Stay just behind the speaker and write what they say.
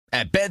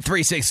At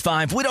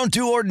Bet365, we don't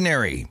do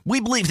ordinary. We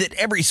believe that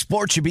every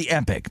sport should be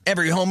epic.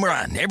 Every home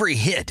run, every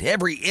hit,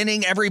 every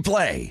inning, every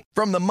play.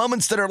 From the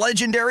moments that are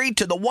legendary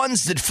to the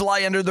ones that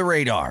fly under the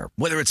radar.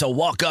 Whether it's a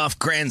walk-off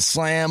grand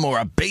slam or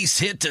a base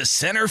hit to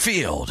center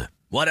field.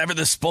 Whatever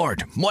the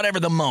sport, whatever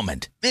the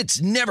moment.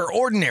 It's never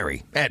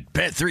ordinary at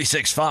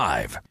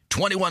Bet365.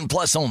 21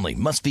 plus only.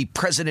 Must be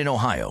present in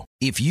Ohio.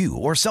 If you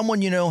or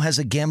someone you know has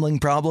a gambling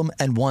problem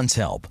and wants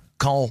help,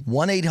 call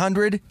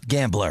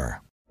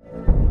 1-800-GAMBLER.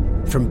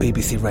 From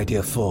BBC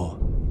Radio 4,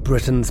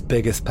 Britain's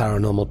biggest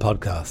paranormal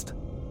podcast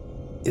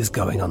is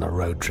going on a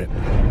road trip.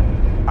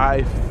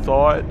 I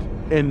thought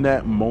in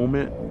that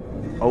moment,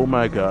 oh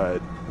my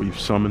God, we've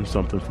summoned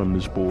something from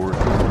this board.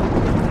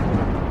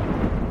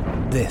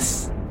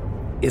 This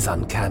is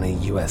Uncanny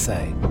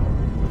USA.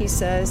 He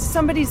says,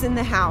 somebody's in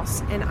the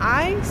house, and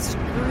I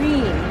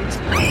screamed.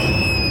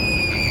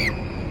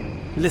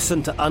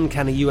 Listen to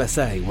Uncanny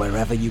USA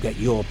wherever you get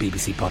your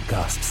BBC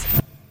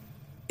podcasts,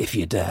 if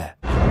you dare.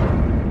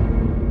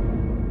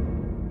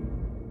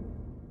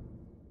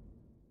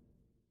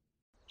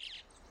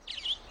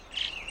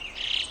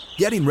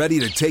 Getting ready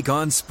to take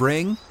on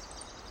spring?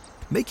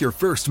 Make your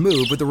first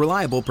move with the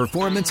reliable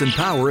performance and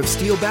power of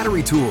Steel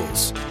battery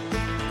tools.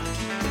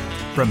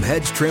 From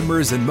hedge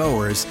trimmers and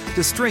mowers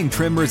to string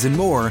trimmers and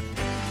more,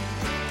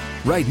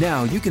 right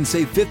now you can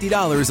save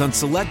 $50 on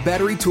select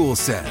battery tool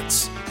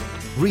sets.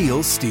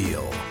 Real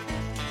Steel.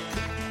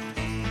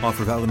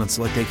 Offer valid on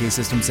select AK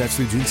system sets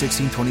through June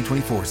 16,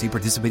 2024. See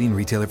participating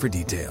retailer for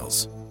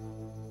details.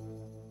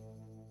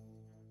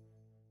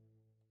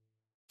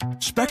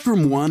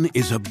 Spectrum One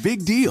is a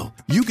big deal.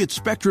 You get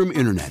Spectrum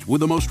Internet with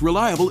the most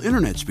reliable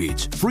internet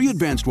speeds, free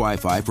advanced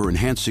Wi-Fi for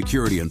enhanced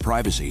security and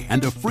privacy,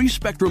 and a free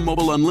Spectrum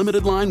Mobile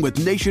Unlimited line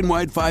with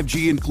nationwide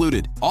 5G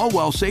included, all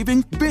while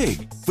saving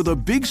big. For the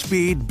big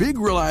speed, big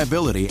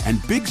reliability,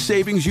 and big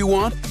savings you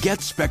want,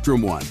 get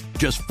Spectrum One.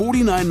 Just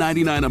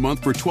 $49.99 a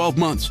month for 12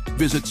 months.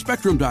 Visit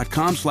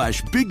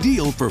spectrum.com/big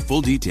deal for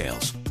full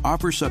details.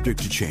 Offer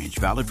subject to change.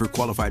 Valid for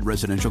qualified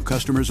residential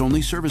customers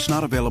only. Service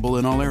not available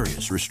in all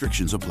areas.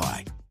 Restrictions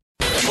apply.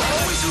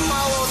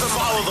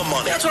 Follow the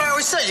money. That's what I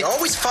always say. You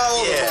always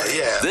follow the money.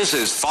 Yeah. This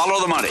is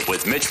Follow the Money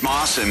with Mitch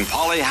Moss and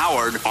Paulie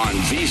Howard on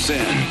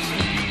VSiN.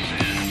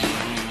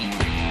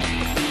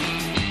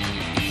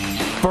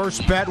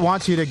 First Bet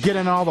wants you to get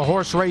in all the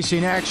horse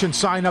racing action.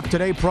 Sign up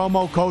today.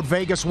 Promo code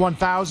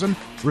Vegas1000.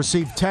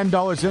 Receive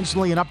 $10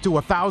 instantly and up to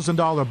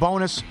 $1,000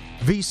 bonus.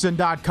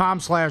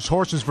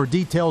 VSiN.com/horses for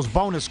details.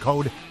 Bonus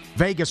code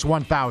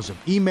Vegas1000.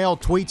 Email,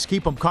 tweets,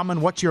 keep them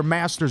coming. What's your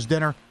Masters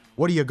dinner?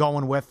 What are you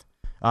going with?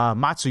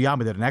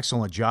 Matsuyama did an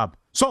excellent job.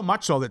 So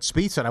much so that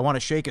Spieth said, I want to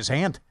shake his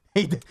hand.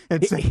 He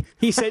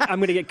said, I'm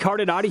going to get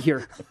carted out of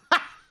here.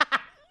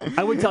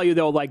 I would tell you,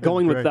 though, like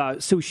going with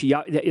Sushi,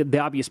 the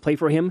obvious play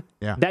for him,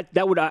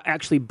 that would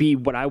actually be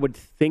what I would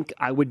think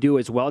I would do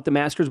as well at the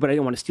Masters, but I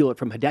didn't want to steal it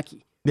from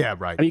Hideki. Yeah,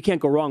 right. I mean, you can't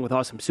go wrong with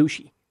awesome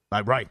sushi.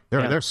 Right.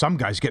 There's some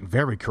guys getting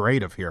very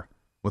creative here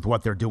with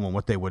what they're doing,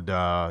 what they would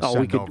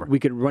send over. We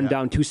could run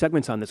down 2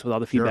 segments on this with all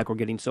the feedback we're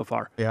getting so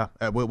far. Yeah.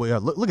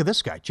 Look at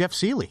this guy, Jeff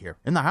Seeley here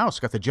in the house.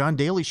 Got the John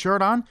Daly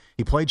shirt on.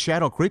 He played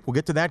Shadow Creek. We'll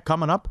get to that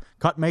coming up.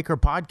 Cutmaker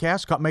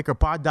Podcast,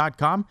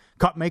 cutmakerpod.com.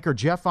 Cutmaker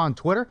Jeff on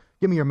Twitter.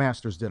 Give me your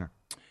Masters dinner.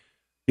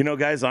 You know,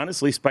 guys,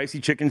 honestly,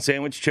 spicy chicken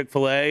sandwich,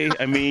 Chick-fil-A.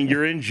 I mean,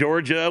 you're in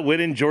Georgia, win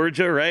in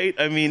Georgia, right?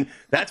 I mean,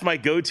 that's my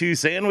go-to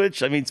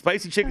sandwich. I mean,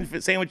 spicy chicken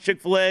sandwich,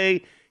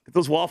 Chick-fil-A. Get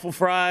those waffle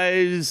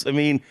fries. I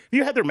mean,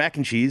 you had their mac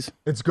and cheese.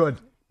 It's good.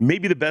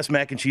 Maybe the best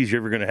mac and cheese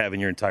you're ever going to have in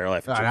your entire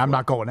life. I'm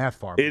not going that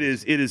far. It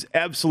is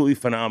absolutely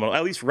phenomenal.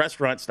 At least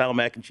restaurant-style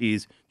mac and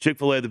cheese.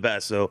 Chick-fil-A the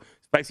best. So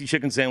spicy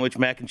chicken sandwich,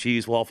 mac and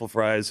cheese, waffle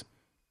fries.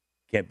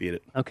 Can't beat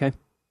it. Okay.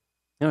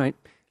 All right.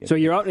 So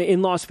you're out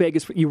in Las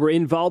Vegas. You were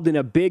involved in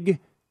a big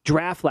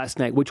draft last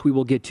night, which we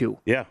will get to.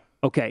 Yeah.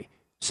 Okay.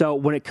 So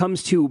when it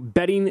comes to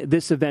betting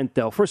this event,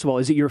 though, first of all,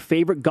 is it your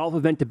favorite golf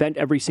event to bet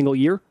every single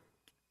year?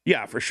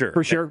 Yeah, for sure.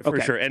 For sure?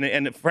 For sure.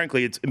 And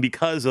frankly, it's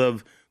because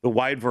of the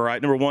wide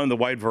variety. Number one, the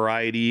wide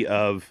variety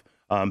of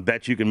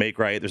bets you can make,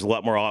 right? There's a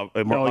lot more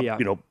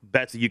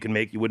bets that you can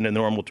make you wouldn't in a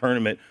normal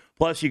tournament.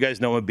 Plus, you guys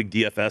know I'm a big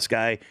DFS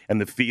guy,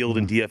 and the field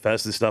and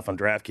DFS and stuff on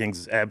DraftKings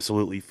is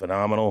absolutely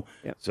phenomenal.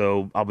 Yep.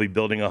 So I'll be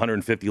building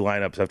 150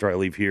 lineups after I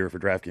leave here for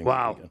DraftKings.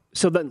 Wow.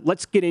 So then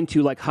let's get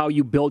into like how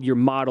you build your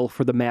model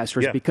for the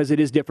Masters because it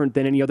is different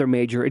than any other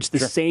major. It's the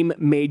same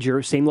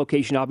major, same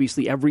location,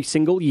 obviously, every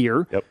single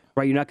year. Yep.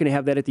 Right? You're not going to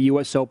have that at the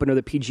U.S. Open or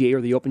the PGA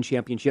or the Open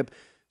Championship.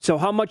 So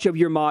how much of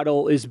your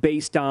model is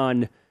based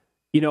on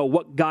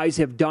what guys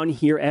have done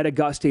here at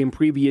Augusta in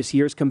previous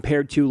years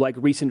compared to like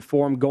recent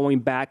form going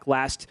back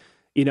last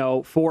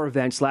 4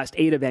 events, last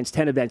 8 events,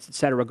 10 events, et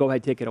cetera? Go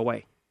ahead, take it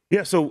away.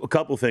 Yeah, so a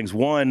couple of things.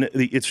 One,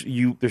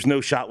 there's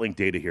no shot link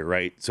data here,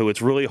 right? So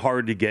it's really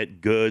hard to get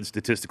good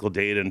statistical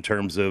data in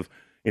terms of,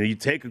 you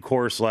take a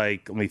course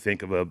like, let me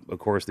think of a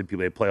course that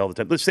people play all the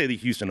time. Let's say the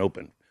Houston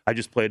Open. I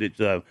just played it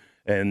the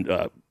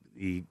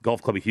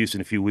Golf Club of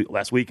Houston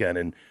last weekend,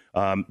 and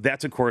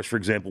that's a course, for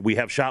example, we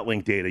have shot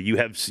link data. You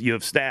have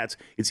stats.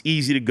 It's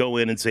easy to go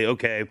in and say,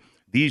 okay,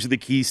 these are the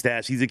key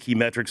stats, these are the key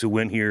metrics that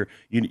win here.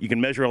 You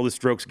can measure all the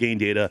strokes gain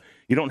data.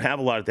 You don't have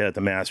a lot of that at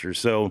the Masters.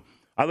 So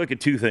I look at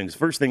two things.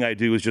 First thing I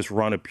do is just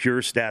run a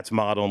pure stats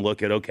model and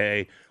look at,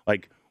 okay,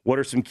 like what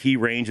are some key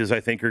ranges I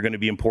think are going to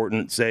be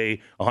important,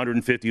 say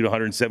 150 to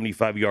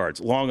 175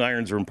 yards. Long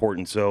irons are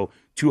important, so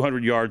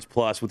 200 yards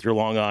plus with your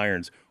long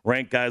irons.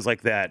 Rank guys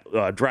like that,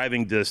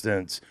 driving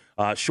distance,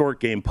 short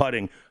game,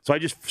 putting. So I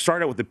just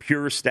start out with the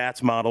pure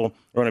stats model,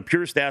 or on a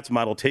pure stats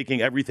model, taking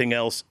everything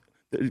else,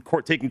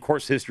 taking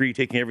course history,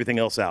 taking everything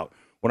else out.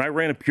 When I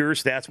ran a pure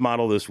stats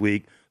model this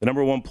week, the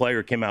number one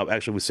player came out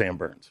actually was Sam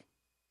Burns.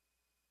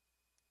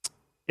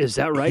 Is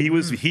that right? He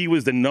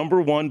was the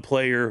number one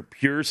player,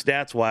 pure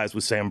stats wise,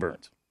 with Sam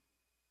Burns.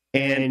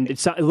 And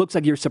it looks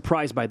like you're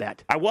surprised by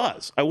that. I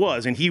was,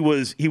 and he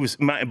was,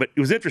 but it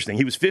was interesting.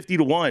 He was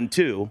 50-1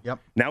 too. Yep.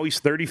 Now he's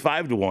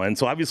 35-1.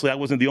 So obviously I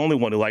wasn't the only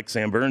one who liked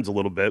Sam Burns a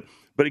little bit.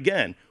 But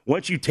again,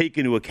 once you take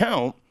into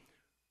account,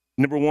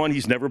 number one,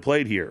 he's never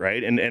played here,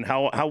 right? And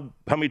how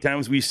many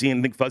times we've seen,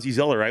 I think Fuzzy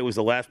Zeller, right, was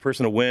the last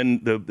person to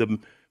win the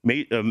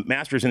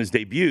Masters in his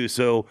debut.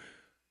 So,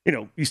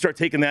 you start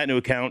taking that into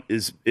account.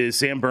 Is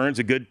Sam Burns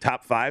a good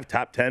top 5,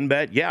 top 10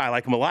 bet? Yeah, I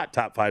like him a lot,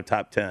 top 5,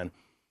 top 10.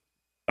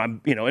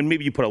 And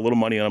maybe you put a little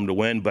money on him to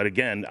win, but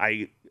again,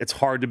 it's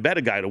hard to bet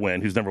a guy to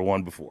win who's never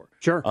won before.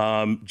 Sure.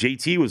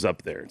 JT was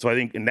up there, so I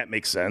think, and that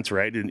makes sense,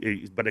 right?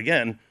 But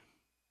again,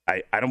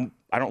 I don't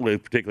really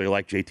particularly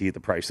like JT at the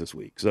price this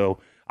week. So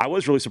I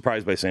was really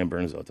surprised by Sam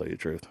Burns, I'll tell you the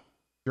truth.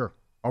 Sure.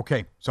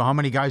 Okay. So how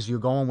many guys are you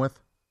going with?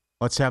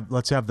 Let's have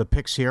the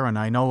picks here, and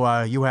I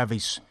know you have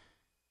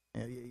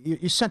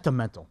you're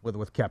sentimental with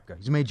Koepka.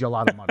 He's made you a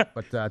lot of money,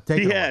 but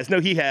take it away. No,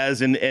 he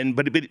has,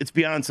 but it's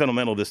beyond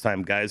sentimental this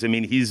time, guys. I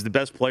mean, he's the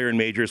best player in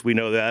majors. We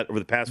know that over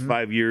the past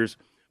 5 years.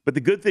 But the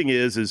good thing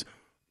is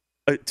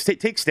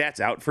take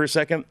stats out for a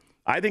second.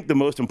 I think the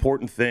most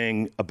important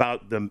thing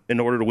about them in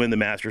order to win the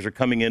Masters or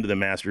coming into the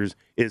Masters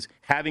is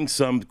having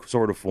some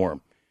sort of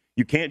form.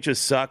 You can't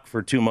just suck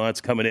for 2 months,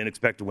 coming in,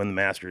 expect to win the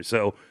Masters.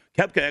 So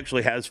Koepka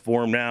actually has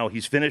form now.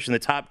 He's finished in the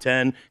top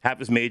 10, half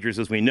his majors,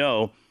 as we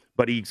know.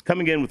 But he's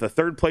coming in with a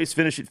third-place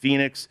finish at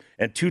Phoenix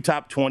and 2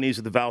 top 20s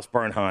at the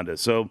Valspar and Honda.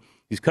 So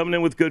he's coming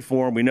in with good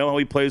form. We know how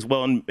he plays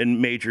well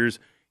in majors.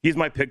 He's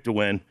my pick to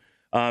win.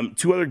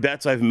 2 other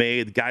bets I've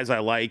made, the guys I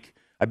like.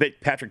 I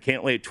bet Patrick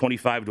Cantlay at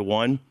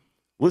 25-1.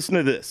 Listen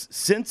to this.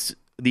 Since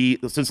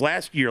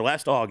last year,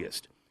 last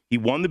August, he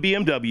won the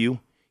BMW.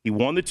 He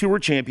won the Tour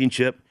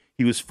Championship.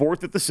 He was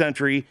 4th at the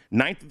Century,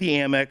 9th at the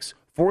Amex,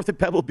 4th at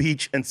Pebble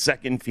Beach, and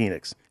 2nd in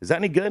Phoenix. Is that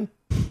any good?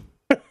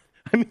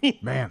 I mean,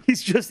 man,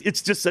 it's just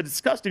a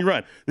disgusting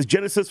run. This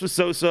Genesis was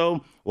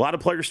so-so. A lot of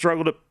players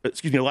struggled.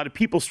 A lot of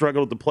people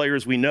struggled with the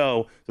players we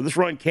know. So this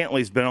run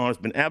Cantlay's been on has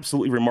been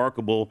absolutely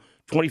remarkable.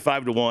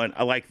 25-1.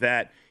 I like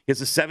that. He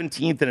has a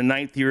 17th and a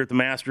 9th year at the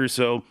Masters,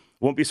 so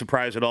won't be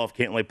surprised at all if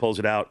Cantlay pulls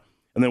it out.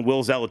 And then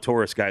Will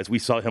Zalatoris, guys, we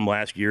saw him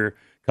last year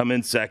come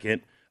in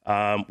second.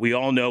 We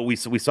all know we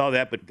saw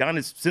that, but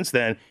since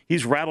then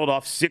he's rattled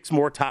off 6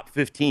 more top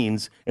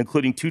 15s,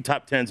 including 2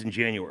 top 10s in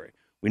January.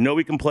 We know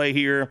we can play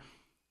here.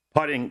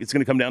 Putting, it's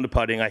going to come down to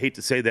putting. I hate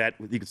to say that.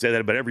 You could say that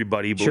about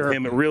everybody, but with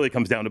him, it really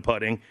comes down to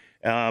putting.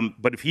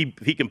 But if he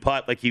can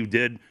putt like he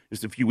did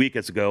just a few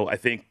weeks ago, I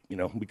think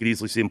we could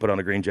easily see him put on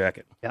a green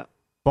jacket. Yeah.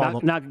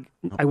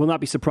 I will not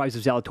be surprised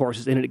if Zalatoris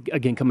is in it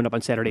again coming up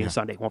on Saturday and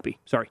Sunday. Won't be.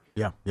 Sorry.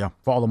 Yeah.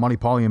 Follow the Money,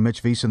 Paulie and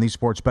Mitch Veasan, the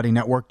Sports Betting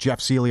Network.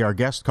 Jeff Seeley, our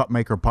guest,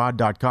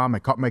 CupmakerPod.com,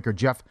 at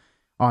CupmakerJeff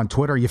on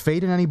Twitter. Are you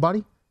fading anybody?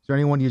 Is there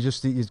anyone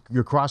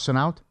you're crossing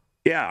out?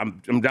 Yeah, I'm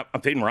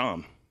fading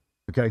Rahm.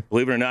 Okay.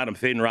 Believe it or not, I'm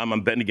fading Rahm.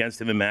 I'm betting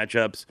against him in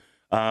matchups.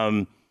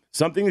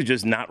 Something is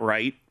just not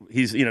right.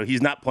 He's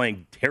not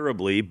playing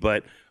terribly,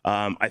 but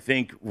I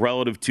think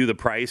relative to the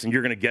price, and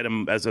you're going to get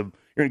him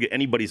you're going to get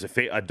anybody's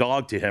a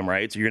dog to him,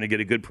 right? So you're going to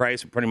get a good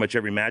price in pretty much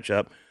every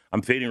matchup.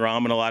 I'm fading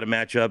Rahm in a lot of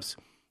matchups.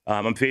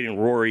 I'm fading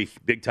Rory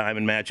big time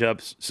in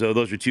matchups. So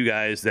those are 2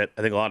 guys that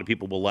I think a lot of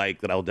people will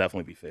like that I'll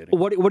definitely be fading.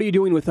 What are you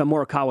doing with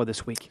Morikawa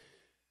this week?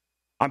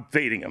 I'm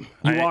fading him.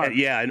 You are?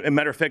 Yeah. And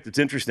matter of fact, it's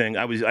interesting.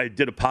 I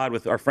did a pod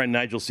with our friend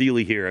Nigel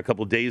Seeley here a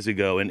couple of days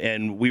ago,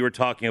 and we were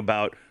talking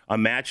about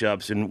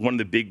matchups, and one of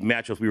the big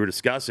matchups we were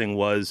discussing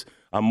was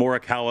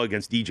Morikawa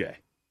against DJ,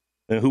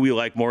 and who we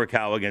like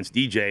Morikawa against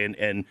DJ.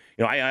 And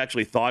I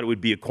actually thought it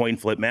would be a coin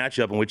flip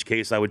matchup, in which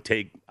case I would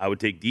take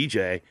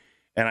DJ.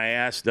 And I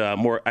asked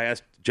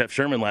Jeff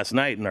Sherman last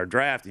night in our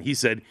draft, and he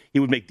said he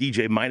would make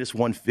DJ minus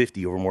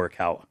 150 over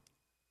Morikawa.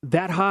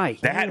 That high.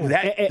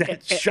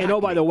 That shocked me.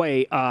 By the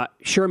way,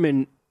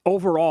 Sherman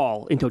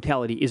overall in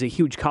totality is a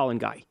huge Colin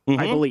guy,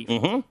 I believe,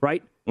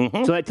 right?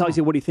 So that tells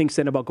you what he thinks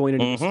then about going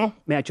into this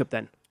matchup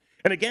then.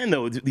 And again,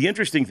 though, the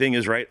interesting thing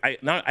is, right? I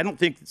don't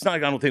think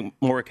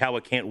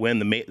Morikawa can't win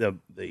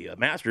the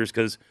Masters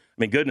because, I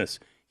mean, goodness,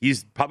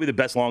 he's probably the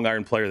best long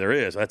iron player there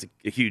is. That's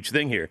a huge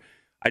thing here.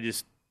 I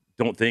just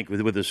don't think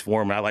with his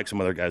form, I like some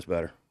other guys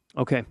better.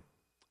 Okay,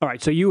 all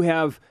right. So you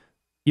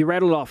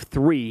rattled off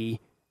 3.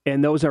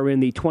 And those are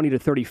in the 20 to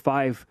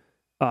 35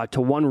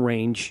 to 1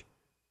 range.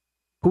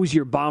 Who's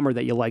your bomber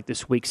that you like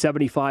this week?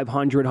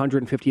 7,500,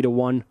 150 to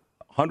 1.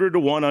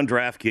 100-1 on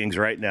DraftKings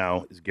right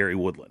now is Gary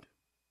Woodland.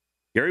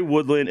 Gary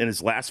Woodland, in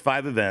his last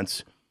 5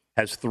 events,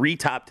 has 3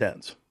 top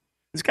 10s.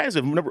 This guy's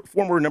a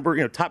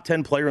former top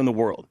 10 player in the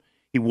world.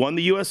 He won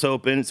the U.S.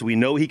 Open, so we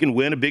know he can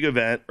win a big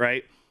event,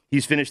 right?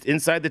 He's finished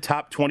inside the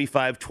top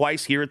 25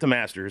 twice here at the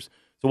Masters.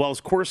 So while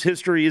his course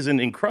history isn't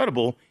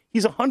incredible,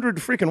 he's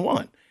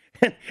 100-1.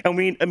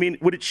 I mean,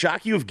 would it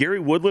shock you if Gary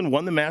Woodland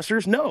won the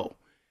Masters? No.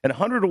 And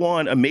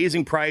 100-1,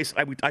 amazing price.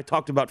 I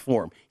talked about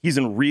form. He's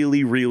in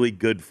really, really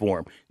good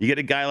form. You get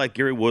a guy like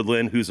Gary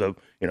Woodland, who's an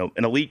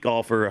elite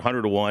golfer,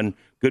 100-1,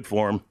 good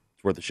form.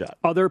 It's worth a shot.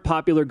 Other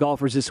popular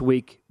golfers this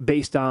week,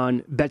 based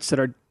on bets that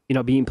are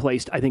being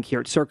placed, I think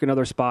here at Circa and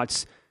other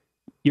spots.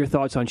 Your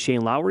thoughts on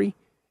Shane Lowry,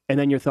 and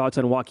then your thoughts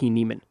on Joaquin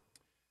Niemann.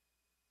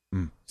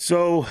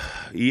 So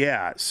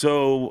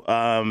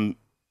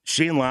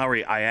Shane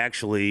Lowry, I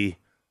actually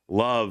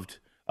loved.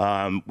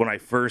 When I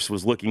first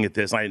was looking at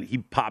this, he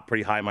popped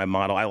pretty high in my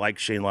model. I like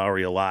Shane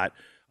Lowry a lot.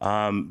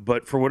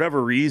 But for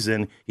whatever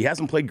reason, he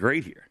hasn't played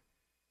great here.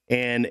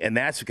 And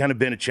that's kind of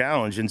been a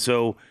challenge. And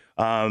so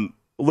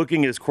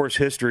looking at his course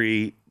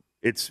history,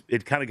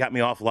 it kind of got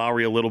me off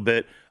Lowry a little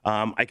bit.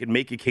 I could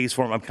make a case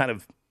for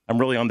him. I'm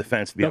really on the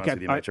fence, to be honest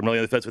with you, Mitch. I'm really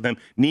on the fence with him.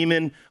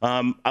 Niemann,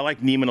 I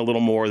like Niemann a little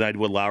more than I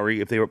would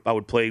Lowry. If they're in a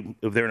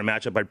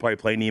matchup, I'd probably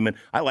play Niemann.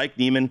 I like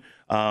Niemann.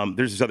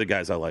 There's these other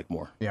guys I like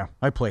more. Yeah,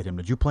 I played him.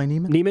 Did you play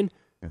Niemann? Niemann?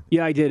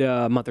 Yeah, I did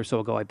a month or so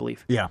ago, I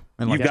believe. Yeah.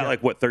 And you've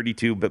got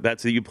 32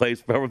 bets that you played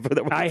for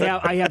that?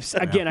 I have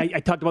again,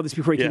 I talked about this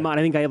before he came on.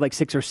 I think I have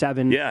 6 or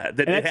 7. Yeah,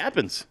 it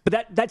happens.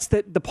 But that's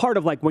the part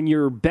of when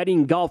you're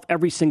betting golf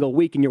every single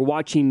week and you're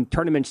watching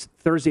tournaments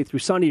Thursday through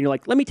Sunday and you're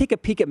like, let me take a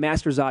peek at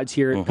Masters odds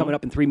here coming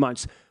up in 3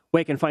 months.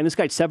 Wait, I can find this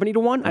guy at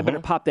 70-1? I better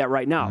pop that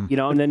right now,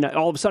 and then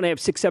all of a sudden I have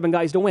 6-7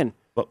 guys to win.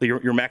 Well,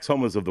 your Max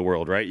Homas of the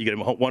world, right? You get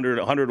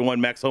 100-1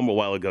 Max Homa a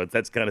while ago. It's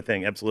that kind of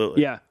thing,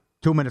 absolutely. Yeah.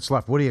 2 minutes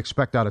left. What do you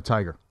expect out of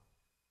Tiger?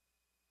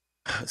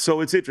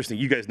 So it's interesting.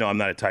 You guys know I'm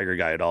not a Tiger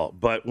guy at all.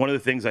 But one of the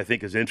things I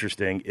think is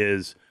interesting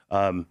is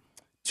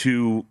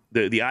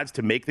the odds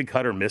to make the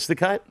cut or miss the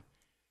cut.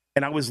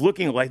 And I was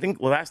looking, I think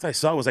the last I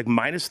saw was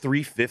minus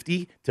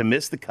 350 to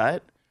miss the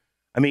cut.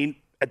 I mean,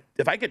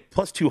 if I get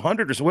plus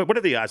 200 or so, what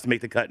are the odds to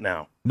make the cut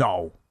now?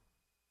 No.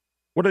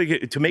 What are they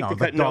get to make the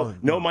cut?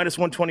 No, minus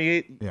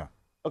 128? Yeah.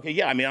 Okay,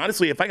 yeah. I mean,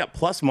 honestly, if I got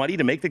plus money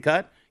to make the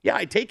cut, yeah,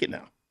 I'd take it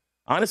now.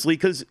 Honestly,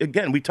 because,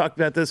 again, we talked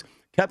about this.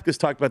 Koepka's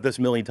talked about this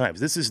a million times.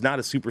 This is not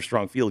a super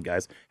strong field,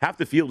 guys. Half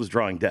the field is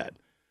drawing dead.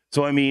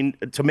 So, I mean,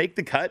 to make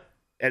the cut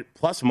at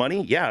plus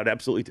money, yeah, I'd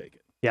absolutely take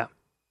it. Yeah.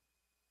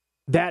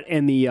 That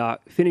and the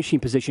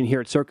finishing position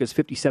here at Circa is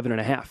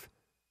 57.5.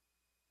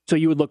 So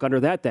you would look under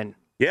that then?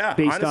 Yeah,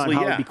 based honestly,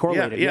 on how it'd be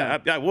correlated. Yeah,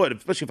 I would,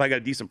 especially if I got a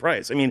decent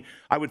price. I mean,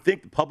 I would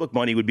think the public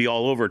money would be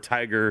all over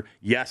Tiger,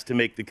 yes, to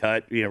make the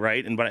cut,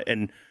 right?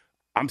 And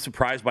I'm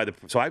surprised by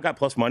so I've got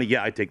plus money.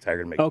 Yeah, I'd take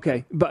Tiger to make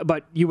okay, the cut.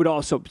 But you would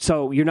also,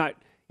 so you're not,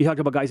 you talked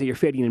about guys that you're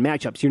fading in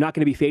matchups. You're not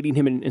going to be fading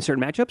him in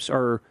certain matchups,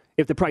 or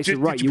if the price is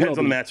right, you will. It depends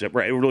on the matchup,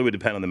 right? It really would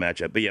depend on the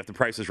matchup. But yeah, if the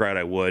price is right,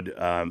 I would.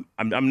 I'm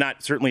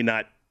certainly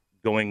not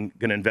going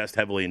to invest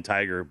heavily in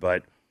Tiger,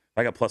 but if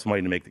I got plus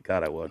money to make the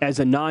cut, I would. As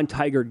a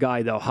non-Tiger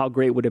guy, though, how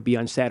great would it be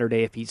on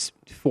Saturday if he's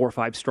 4 or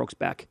 5 strokes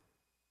back?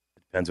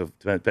 Depends if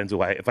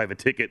I have a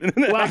ticket.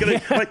 When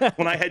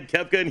I had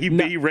Koepka and he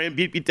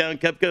beat down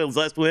Koepka his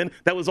last win,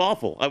 that was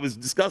awful. I was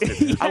disgusted.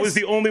 Yes. I was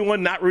the only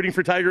one not rooting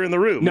for Tiger in the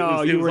room.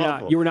 No, you were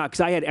not. You were not, because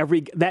I had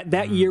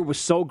that year was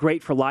so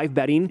great for live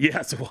betting.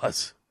 Yes, it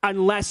was.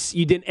 Unless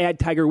you didn't add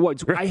Tiger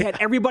Woods. I had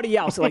everybody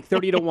else at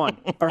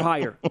 30-1 or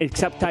higher,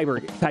 except Tiger,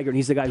 and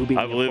he's the guy who beat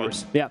me, of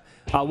course. Yeah.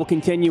 We'll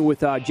continue with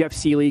Jeff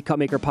Seeley,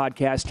 Cupmaker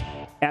Podcast,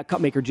 at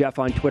Cupmaker Jeff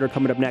on Twitter,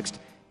 coming up next.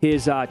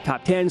 His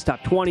top 10s, top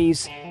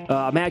 20s,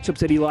 matchups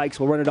that he likes.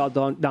 We'll run it all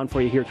down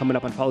for you here coming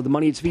up on Follow the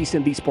Money. It's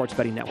VSiN, the Sports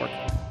Betting Network.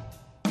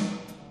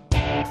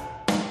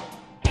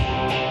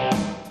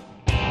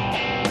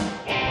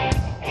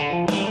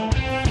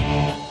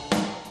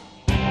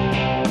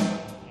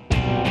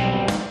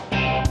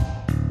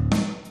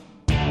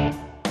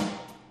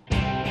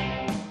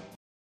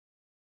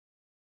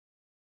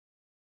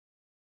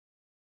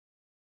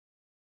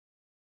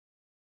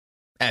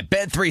 At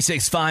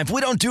Bet365, we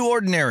don't do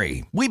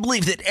ordinary. We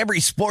believe that every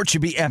sport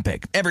should be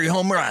epic. Every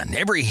home run,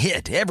 every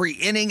hit, every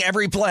inning,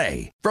 every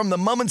play. From the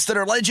moments that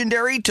are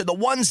legendary to the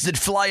ones that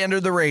fly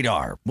under the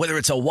radar. Whether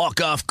it's a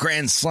walk-off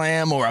grand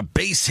slam or a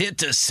base hit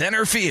to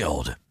center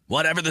field.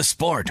 Whatever the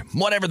sport,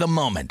 whatever the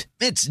moment.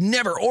 It's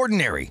never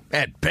ordinary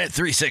at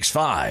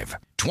Bet365.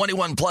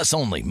 21 plus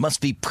only. Must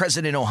be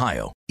present in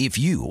Ohio. If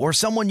you or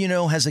someone you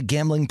know has a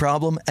gambling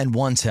problem and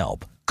wants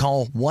help,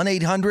 call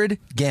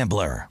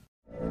 1-800-GAMBLER.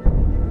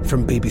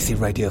 From BBC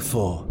Radio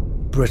 4,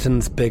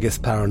 Britain's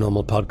biggest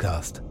paranormal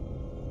podcast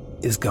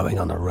is going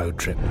on a road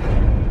trip.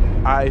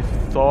 I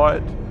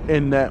thought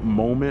in that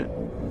moment,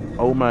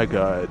 oh my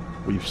God,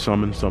 we've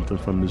summoned something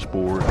from this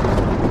board.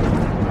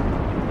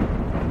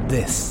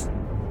 This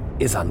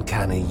is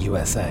Uncanny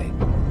USA.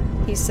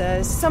 He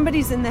says,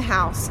 somebody's in the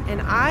house,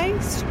 and I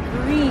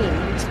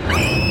screamed.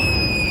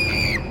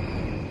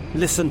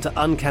 Listen to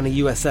Uncanny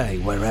USA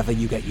wherever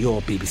you get your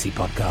BBC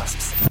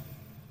podcasts,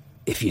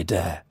 if you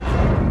dare.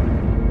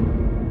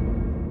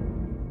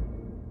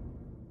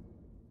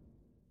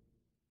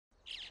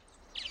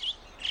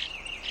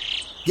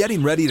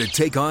 Getting ready to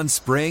take on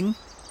spring?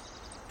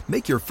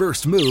 Make your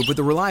first move with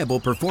the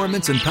reliable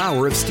performance and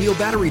power of Steel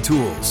battery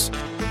tools.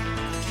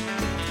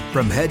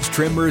 From hedge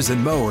trimmers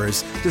and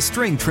mowers to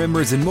string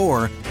trimmers and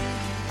more,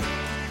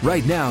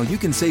 right now you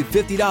can save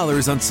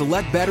 $50 on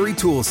select battery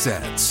tool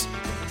sets.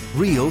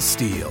 Real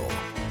Steel.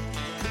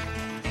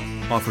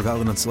 Offer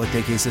valid on select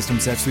AK system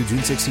sets through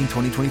June 16,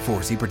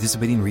 2024. See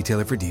participating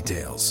retailer for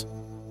details.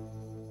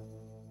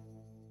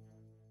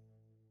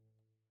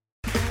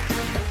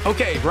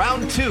 Okay,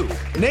 round two.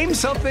 Name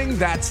something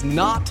that's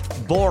not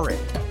boring.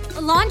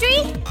 A laundry?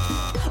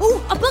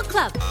 Ooh, a book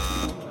club.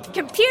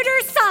 Computer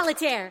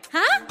solitaire,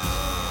 huh?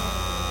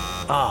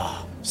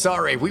 Ah, oh,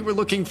 sorry, we were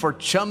looking for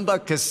Chumba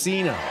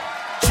Casino.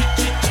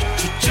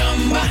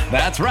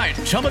 That's right,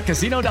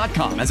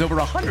 ChumbaCasino.com has over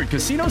 100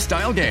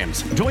 casino-style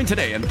games. Join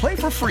today and play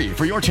for free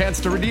for your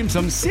chance to redeem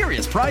some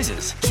serious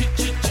prizes.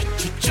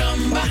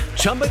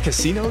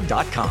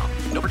 ChumbaCasino.com.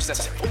 No purchase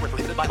necessary. Void where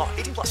prohibited by law.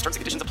 18+ terms and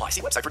conditions apply.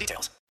 See website for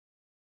details.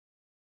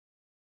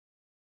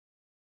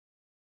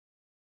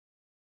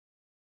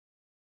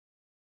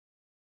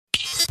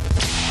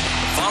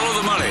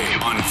 Follow the money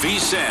on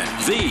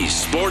VSiN, the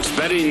Sports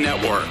Betting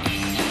Network.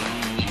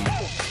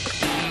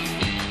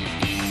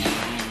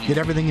 Get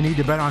everything you need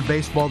to bet on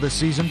baseball this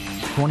season.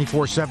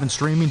 24/7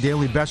 streaming,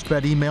 daily best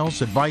bet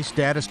emails, advice,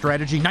 data,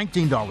 strategy,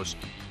 $19.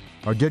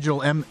 Our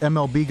digital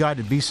MLB guide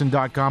at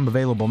VSiN.com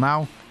available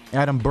now.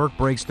 Adam Burke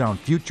breaks down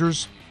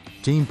futures,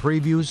 team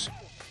previews,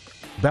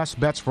 best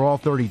bets for all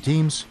 30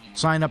 teams.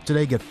 Sign up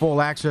today, get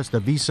full access to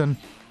VSiN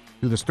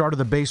through the start of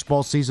the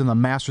baseball season, the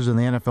Masters, and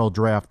the NFL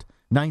Draft.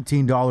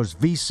 $19,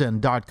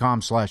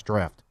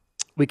 VSiN.com/draft.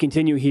 We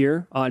continue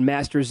here on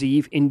Masters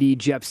Eve. Indy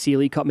Jeff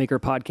Seeley, Cupmaker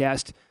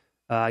Podcast.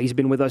 He's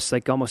been with us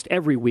like almost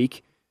every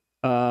week,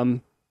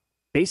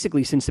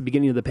 basically since the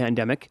beginning of the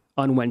pandemic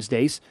on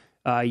Wednesdays.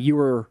 You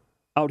were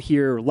out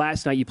here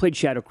last night. You played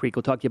Shadow Creek.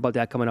 We'll talk to you about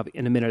that coming up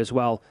in a minute as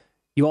well.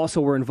 You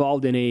also were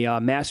involved in a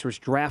Masters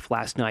draft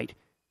last night.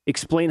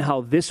 Explain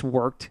how this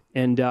worked,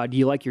 and do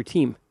you like your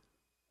team?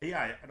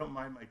 Yeah, I don't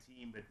mind my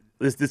team, but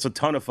it's a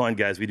ton of fun,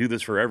 guys. We do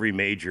this for every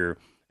major,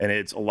 and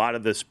it's a lot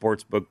of the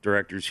sports book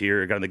directors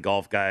here, kind of the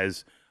golf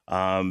guys.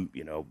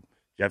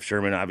 Jeff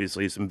Sherman,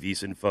 obviously, some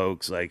VSiN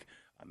folks like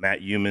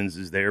Matt Humans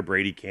is there,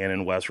 Brady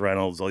Cannon, Wes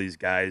Reynolds, all these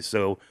guys.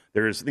 So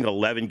there's, I think,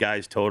 11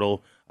 guys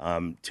total.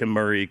 Tim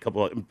Murray,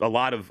 a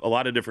lot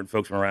of different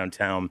folks from around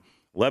town.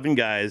 11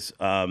 guys.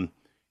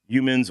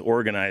 Humans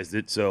organized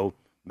it, so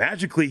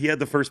magically he had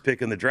the first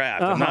pick in the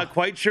draft. I'm not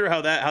quite sure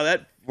how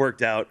that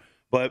worked out,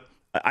 but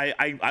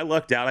I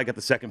lucked out. I got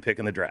the second pick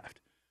in the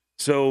draft.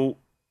 So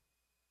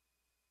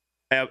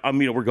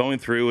we're going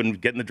through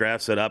and getting the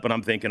draft set up, and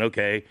I'm thinking,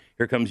 okay,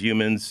 here comes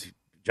Humans,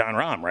 John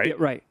Rahm, right? Yeah,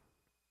 right.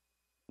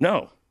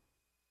 No.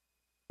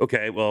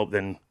 Okay, well,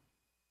 then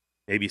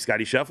maybe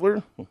Scotty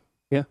Scheffler?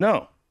 Yeah.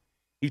 No.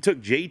 He took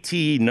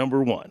JT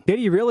number 1. Did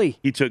he really?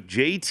 He took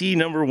JT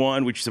number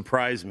 1, which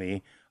surprised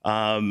me.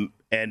 And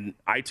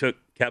I took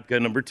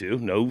Koepka number 2.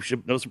 No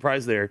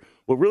surprise there.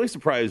 What really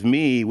surprised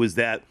me was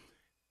that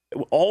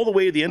all the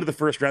way to the end of the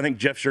first round, I think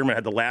Jeff Sherman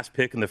had the last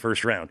pick in the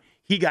first round.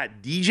 He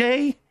got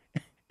DJ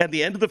at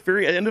the end of the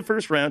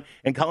first round,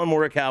 and Colin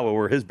Morikawa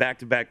were his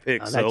back-to-back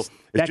picks. So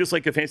it's just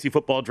like a fantasy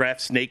football draft,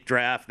 snake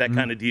draft, that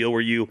kind of deal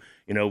where if you're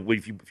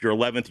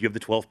 11th, you have the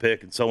 12th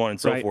pick, and so on and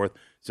so forth.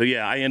 So,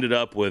 yeah, I ended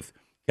up with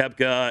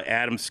Koepka,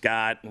 Adam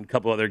Scott, and a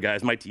couple other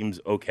guys. My team's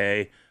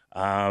okay.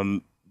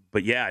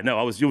 But, yeah,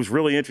 no, it was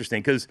really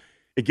interesting because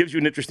it gives you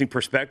an interesting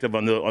perspective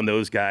on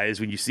those guys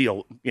when you see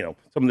some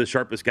of the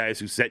sharpest guys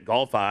who set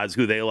golf odds,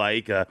 who they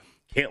like.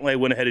 Cantlay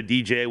went ahead of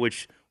DJ,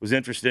 which was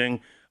interesting.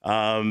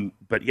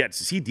 But yeah, to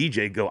see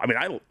DJ go,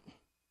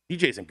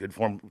 DJ's in good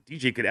form.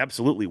 DJ could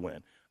absolutely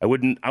win.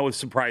 I was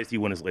surprised he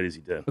went as late as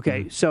he did.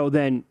 Okay, so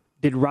then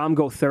did Rahm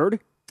go third,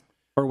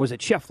 or was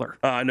it Scheffler?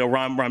 No,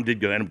 Rahm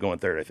did end up going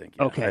third, I think.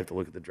 Yeah. Okay, I have to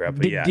look at the draft.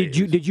 But did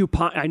you?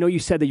 I know you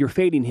said that you're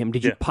fading him.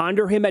 Did you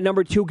ponder him at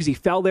number 2 because he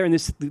fell there, and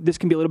this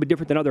can be a little bit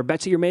different than other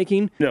bets that you're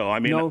making? No, I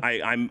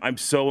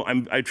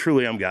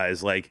truly am,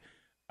 guys. Like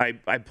I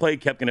play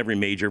Koepka in every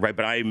major, right?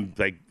 But I'm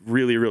like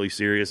really, really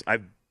serious.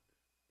 I've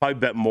probably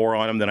bet more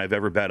on him than I've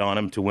ever bet on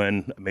him to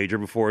win a major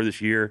before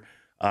this year.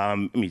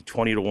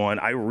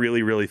 20-1. I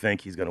really, really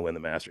think he's going to win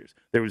the Masters.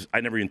 I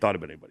never even thought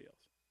about anybody else.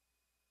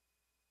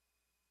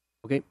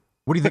 Okay.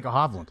 What do you think of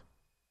Hovland?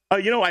 I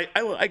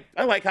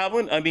like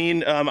Hovland.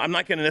 I'm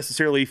not going to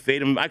necessarily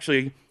fade him.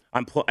 Actually,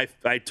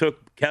 I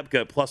took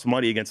Koepka plus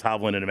money against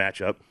Hovland in a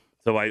matchup,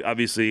 so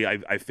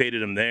I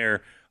faded him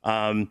there.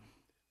 I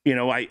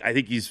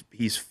think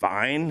he's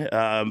fine.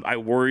 I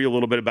worry a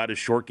little bit about his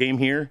short game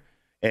here,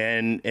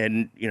 and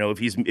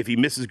if he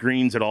misses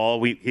greens at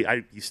all,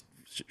 his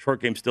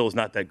short game still is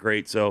not that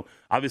great. So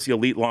obviously,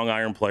 elite long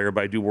iron player,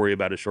 but I do worry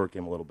about his short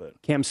game a little bit.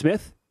 Cam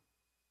Smith.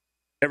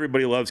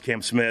 Everybody loves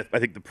Cam Smith. I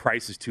think the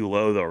price is too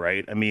low, though,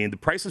 right? I mean, the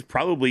price is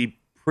probably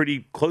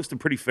pretty close to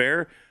pretty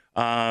fair.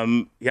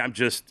 I'm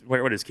just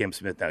what is Cam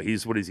Smith now?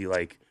 What is he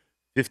like?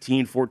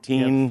 15,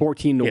 14?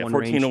 14 to 1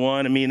 14 range. to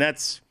 1. I mean,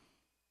 that's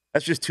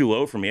just too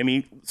low for me. I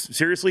mean,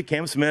 seriously,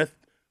 Cam Smith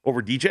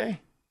over DJ?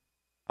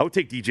 I would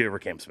take DJ over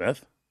Cam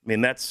Smith. I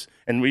mean,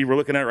 and we were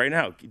looking at it right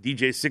now.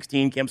 DJ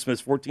 16, Cam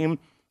Smith's 14.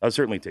 I would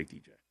certainly take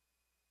DJ.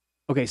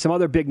 Okay, some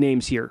other big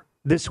names here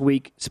this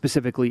week,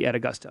 specifically at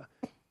Augusta.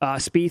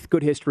 Spieth,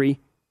 good history.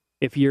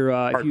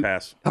 Hard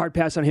pass. Hard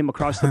pass on him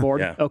across the board.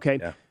 Yeah,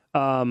 okay.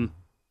 Yeah.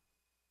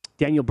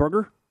 Daniel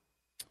Berger?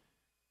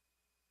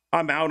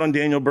 I'm out on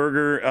Daniel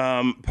Berger.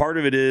 Part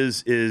of it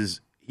is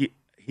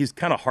he's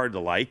kind of hard to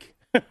like,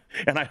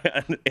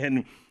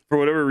 and for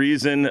whatever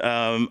reason,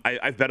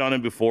 I've bet on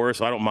him before,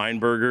 so I don't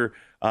mind Berger.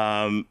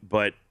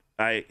 But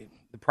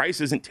the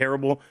price isn't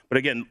terrible. But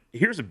again,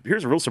 here's a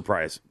real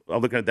surprise.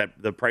 I'm looking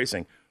at the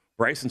pricing.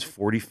 Bryson's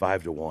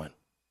 45 to 1.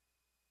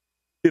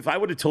 If I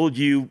would have told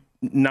you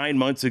 9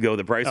 months ago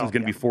that Bryson's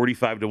going to be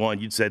 45 to 1,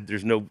 you'd said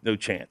there's no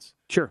chance.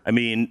 Sure. I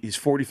mean, he's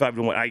 45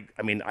 to 1.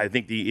 I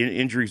think the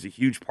injury is a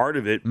huge part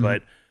of it,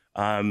 but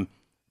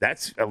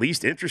that's at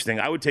least interesting.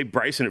 I would take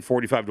Bryson at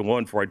 45 to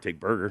 1 before I'd take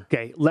Berger.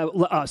 Okay,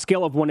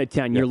 scale of 1 to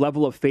 10, your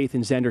level of faith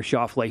in Xander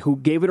Schauffele, who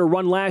gave it a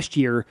run last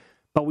year,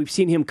 but we've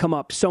seen him come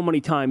up so many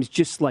times,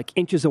 just like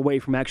inches away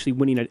from actually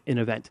winning an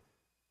event.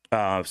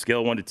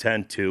 Scale 1 to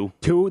 10, 2.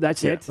 2,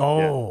 that's it.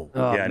 Oh,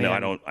 yeah. Man. No, I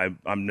don't.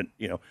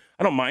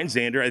 I don't mind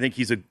Xander. I think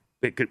he's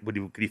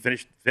could he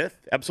finish 5th?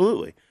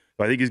 Absolutely.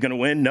 Do I think he's going to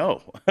win?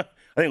 No. I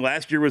think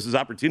last year was his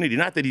opportunity.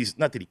 Not that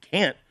he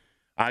can't.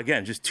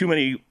 Again, just too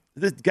many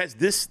guys.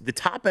 The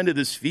top end of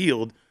this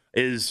field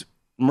is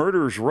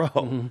murderer's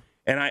row,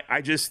 and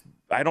I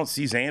don't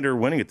see Xander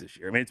winning it this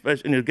year. I mean,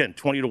 especially again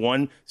 20 to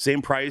 1,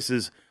 same price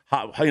as.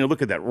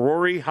 Look at that.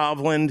 Rory,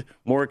 Hovland,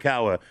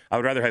 Morikawa. I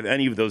would rather have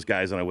any of those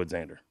guys than I would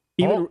Xander.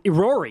 Even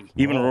Rory.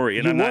 Even Rory.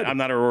 And I'm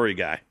not a Rory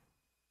guy.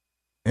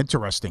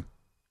 Interesting.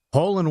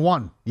 Hole in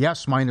one.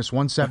 Yes, minus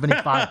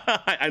 175.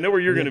 I know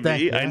where you're going to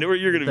be. Yeah? I know where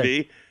you're going to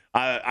be.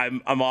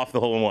 I'm off the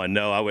hole in one.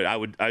 No,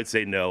 I'd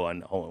say no on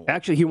hole in one.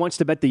 Actually, he wants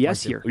to bet the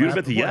yes here. You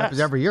bet the yes. Happens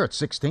every year. It's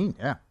 16.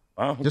 Yeah.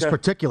 Oh, okay. This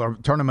particular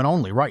tournament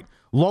only. Right.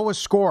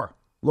 Lowest score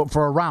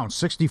for a round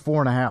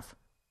 64.5.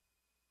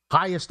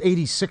 Highest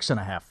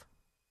 86.5.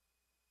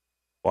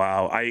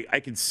 Wow, I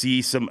could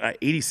see some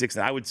 86.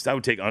 I would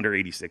take under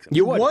 86.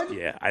 You would?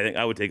 Yeah, I think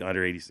I would take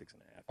under 86.5.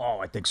 Oh,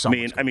 I think so.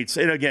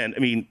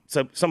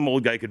 Some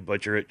old guy could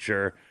butcher it,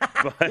 sure.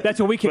 But, that's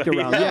what we kicked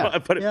around. Yeah,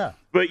 But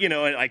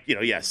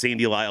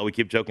Sandy Lyle. We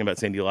keep joking about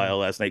Sandy Lyle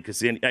last night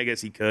because I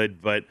guess he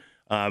could. But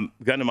gun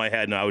to my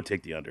head, no, I would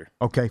take the under.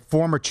 Okay,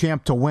 former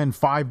champ to win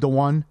 5 to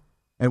 1.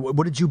 And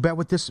what did you bet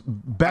with this?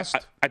 Best?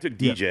 I took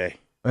DJ.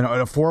 In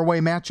a 4-way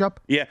matchup?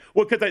 Yeah,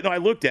 well, because I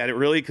looked at it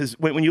really because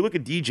when you look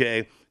at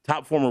DJ.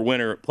 Top former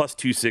winner plus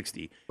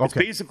 260. Okay. It's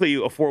basically a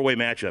 4-way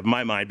matchup in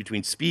my mind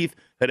between Spieth,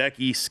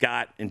 Hideki,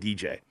 Scott, and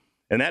DJ.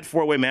 And that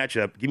 4-way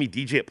matchup, give me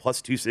DJ at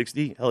plus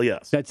 260. Hell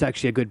yes. That's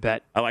actually a good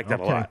bet. I like that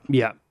a lot.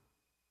 Yeah.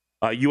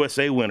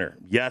 USA winner,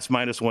 yes,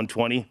 minus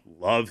 120.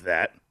 Love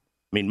that. I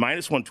mean,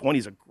 minus 120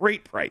 is a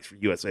great price for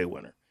USA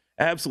winner.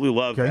 Absolutely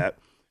love that.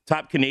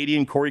 Top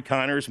Canadian, Corey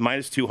Connors,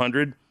 minus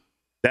 200.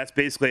 That's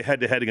basically a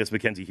head-to-head against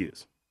Mackenzie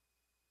Hughes.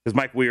 Because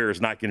Mike Weir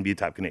is not going to be a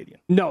top Canadian.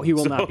 No, he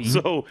will not be.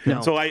 So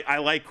I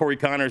like Corey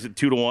Connors at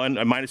 2 to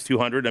 1, minus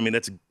 200. I mean,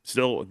 that's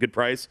still a good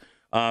price.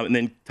 And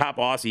then top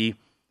Aussie,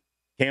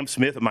 Cam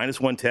Smith at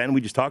minus 110.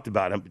 We just talked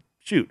about him.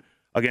 Shoot,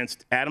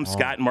 against Adam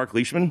Scott and Mark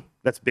Leishman.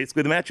 That's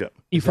basically the matchup.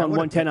 You found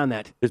 110 on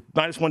that? It's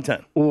minus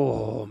 110.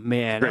 Oh,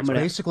 man. That's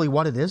basically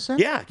what it is then?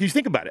 Yeah, you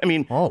think about it. I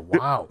mean,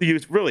 wow.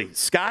 Really,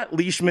 Scott,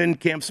 Leishman,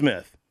 Cam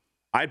Smith.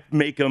 I'd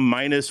make him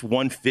minus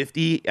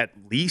 150 at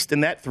least in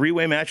that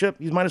 3-way matchup.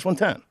 He's minus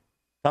 110.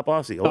 Top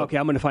Aussie. Okay,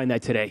 I'm going to find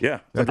that today.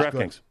 Yeah, the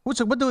DraftKings. What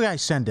do the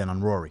guys send in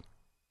on Rory?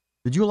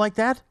 Did you like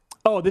that?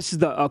 Oh, this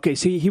is okay.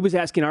 So he was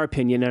asking our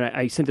opinion, and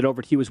I sent it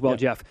over to you as well,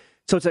 Jeff.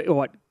 So it's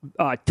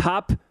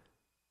top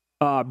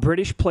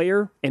British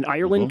player in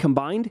Ireland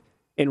combined,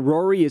 and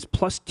Rory is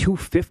plus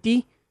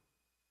 250.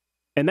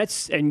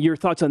 And your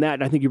thoughts on that?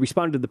 And I think you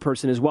responded to the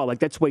person as well. Like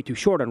that's way too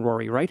short on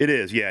Rory, right? It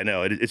is. Yeah,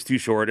 no, it's too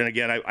short. And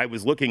again, I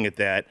was looking at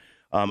that.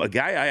 A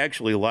guy I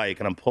actually like,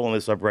 and I'm pulling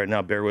this up right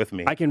now. Bear with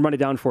me. I can run it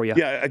down for you.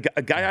 Yeah,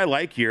 a guy I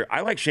like here.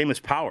 I like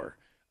Seamus Power.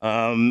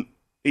 And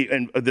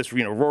this,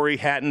 Rory,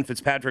 Hatton,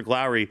 Fitzpatrick,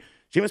 Lowry.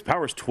 Seamus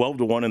Power is 12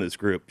 to 1 in this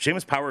group.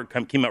 Seamus Power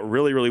came out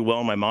really, really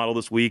well in my model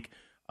this week.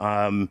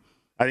 I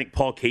think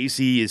Paul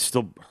Casey is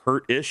still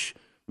hurt-ish.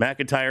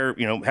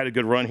 McIntyre, had a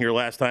good run here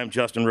last time.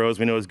 Justin Rose,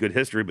 we know has good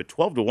history, but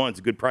 12 to 1 is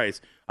a good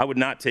price. I would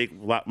not take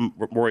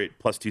Rory at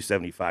plus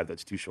 275.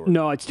 That's too short.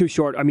 No, it's too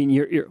short. I mean,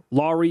 you're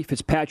Lowry,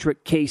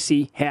 Fitzpatrick,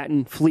 Casey,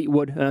 Hatton,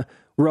 Fleetwood,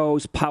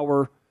 Rose,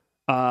 Power.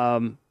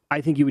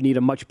 I think you would need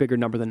a much bigger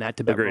number than that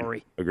to bet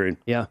Rory. Agreed.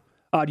 Yeah.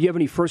 Do you have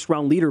any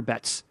first-round leader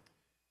bets?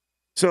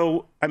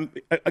 So,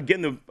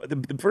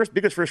 the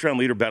biggest first-round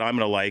leader bet I'm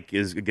going to like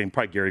is, again,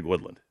 probably Gary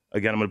Woodland.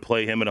 Again, I'm going to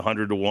play him at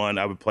 100 to 1.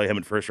 I would play him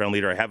at first-round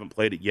leader. I haven't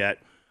played it yet.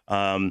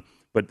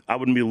 But I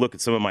wouldn't be looking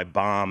at some of my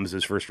bombs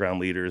as first-round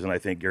leaders, and I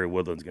think Gary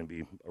Woodland's going to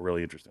be a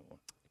really interesting one.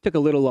 took a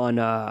little on,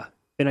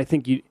 and I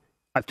think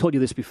I've told you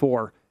this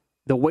before,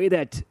 the way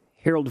that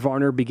Harold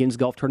Varner begins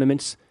golf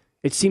tournaments,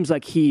 it seems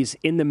like he's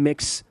in the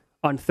mix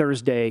on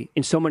Thursday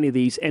in so many of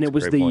these, and it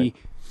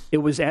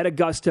was at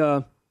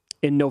Augusta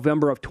in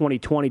November of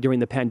 2020 during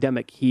the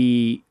pandemic.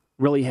 He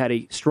really had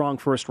a strong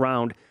first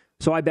round,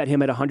 so I bet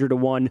him at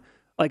 100-1.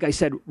 Like I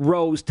said,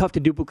 Rose, tough to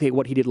duplicate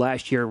what he did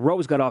last year.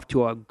 Rose got off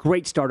to a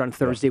great start on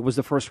Thursday, was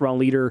the first round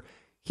leader.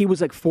 He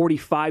was like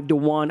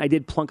 45-1. I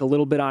did plunk a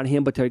little bit on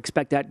him, but to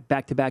expect that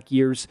back-to-back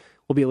years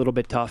will be a little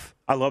bit tough.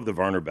 I love the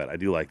Varner bet. I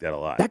do like that a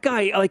lot. That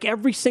guy, like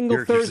every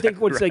single Thursday,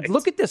 it's like,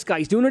 look at this guy.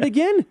 He's doing it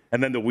again.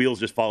 And then the wheels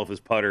just fall off his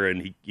putter,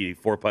 and he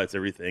four putts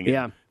everything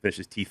and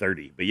finishes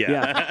T30. But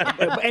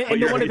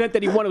and the one event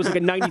that he won, it was like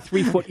a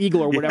 93-foot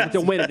eagle or whatever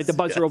to win it at the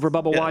buzzer over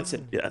Bubba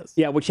Watson. Yes.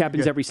 Yeah, which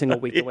happens every single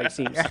week, the way it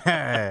seems.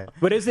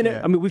 But isn't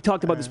it? I mean, we've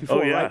talked about this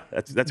before, right?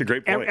 That's a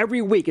great point.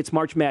 Every week, it's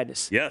March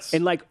Madness. Yes.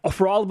 And like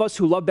for all of us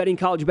who love betting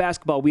college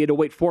basketball, we had to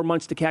wait 4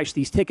 months to cash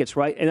these tickets,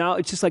 right? And now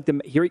it's just like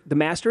the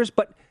Masters,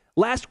 but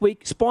last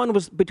week, Spawn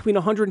was between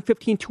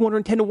 115,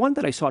 210-1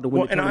 that I saw to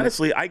win the tournament. And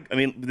honestly, I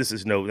mean, this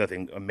is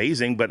nothing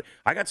amazing, but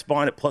I got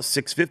Spawn at plus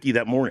 650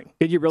 that morning.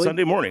 Did you really?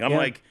 Sunday morning. I'm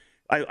like,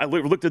 I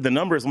looked at the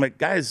numbers. I'm like,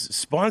 guys,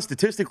 Spawn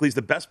statistically is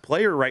the best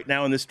player right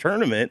now in this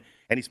tournament,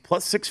 and he's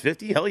plus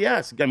 650. Hell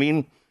yes. I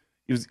mean,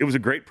 it was a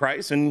great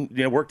price, and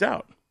it worked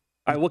out.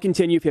 All right, we'll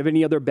continue. If you have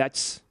any other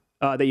bets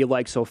that you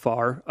like so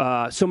far.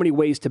 So many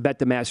ways to bet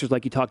the Masters,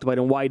 like you talked about,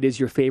 and why it is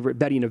your favorite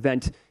betting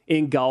event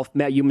in golf.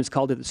 Matt Youmans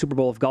called it the Super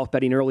Bowl of golf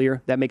betting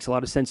earlier. That makes a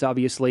lot of sense,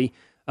 obviously.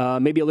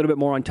 Maybe a little bit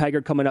more on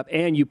Tiger coming up.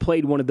 And you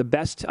played one of the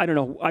best, I don't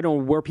know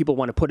where people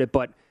want to put it,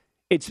 but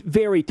it's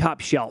very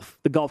top shelf,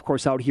 the golf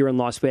course out here in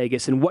Las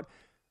Vegas. And what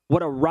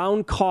a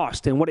round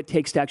cost and what it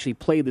takes to actually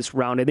play this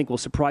round, I think will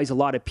surprise a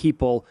lot of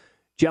people.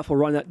 Jeff will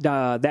run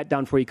that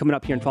down for you coming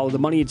up here and follow the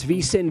money. It's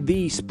VSiN,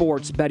 the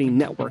Sports Betting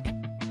Network.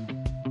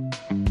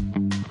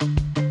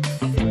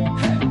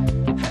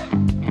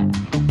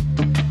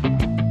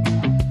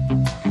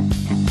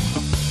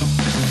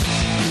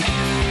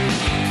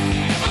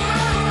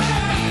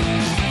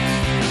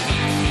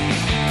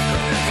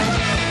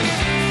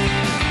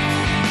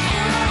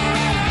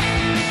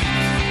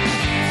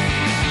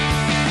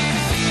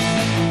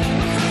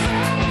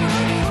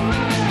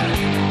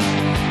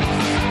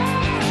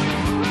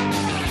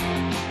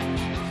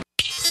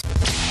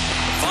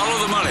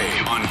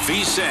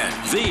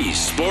 VSiN, the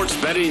Sports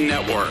Betting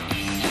Network.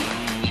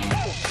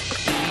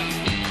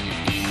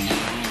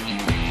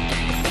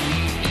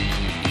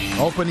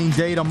 Opening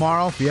day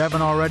tomorrow. If you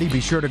haven't already, be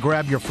sure to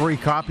grab your free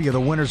copy of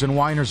the Winners and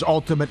Winers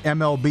Ultimate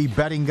MLB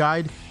Betting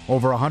Guide.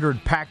 Over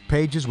 100 packed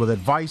pages with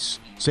advice,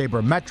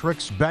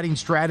 sabermetrics, betting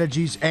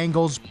strategies,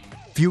 angles,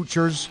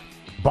 futures,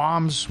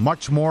 bombs,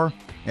 much more.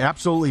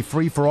 Absolutely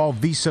free for all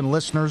VSiN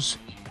listeners.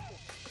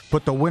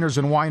 Put the Winners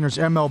and Winers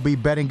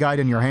MLB Betting Guide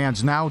in your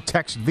hands now.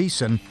 Text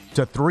VSiN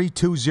to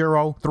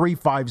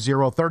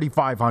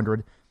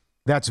 320-350-3500.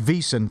 That's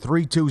VSiN,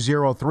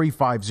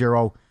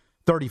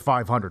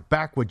 320-350-3500.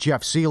 Back with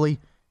Jeff Seeley,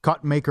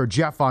 Cutmaker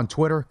Jeff on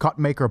Twitter,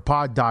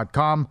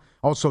 cutmakerpod.com.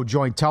 Also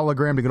join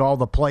Telegram to get all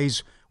the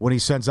plays when he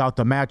sends out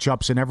the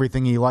matchups and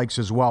everything he likes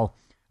as well.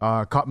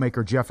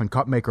 Cutmaker Jeff and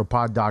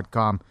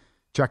cutmakerpod.com.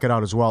 Check it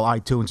out as well,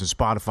 iTunes and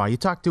Spotify. You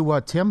talked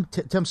to Tim.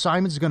 Tim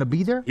Simons is going to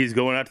be there? He's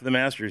going out to the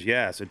Masters,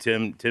 yeah. So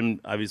Tim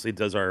obviously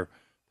does our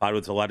pod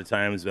with us a lot of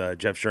times.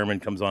 Jeff Sherman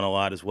comes on a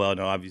lot as well.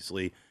 Now,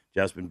 obviously,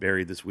 Jeff's been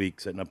buried this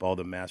week, setting up all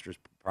the Masters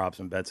props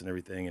and bets and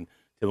everything, and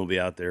Tim will be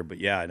out there.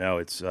 But, yeah, I know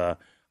it's I'm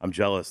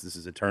jealous. This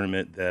is a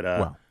tournament that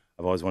I've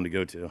always wanted to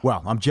go to.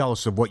 Well, I'm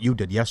jealous of what you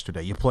did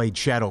yesterday. You played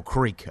Shadow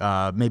Creek,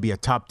 maybe a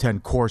top 10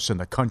 course in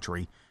the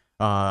country.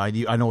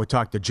 I know we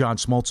talked to John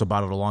Smoltz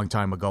about it a long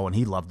time ago, and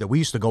he loved it. We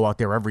used to go out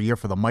there every year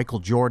for the Michael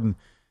Jordan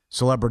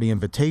Celebrity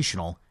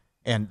Invitational,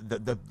 and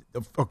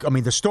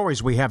the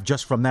stories we have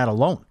just from that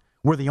alone.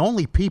 We're the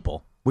only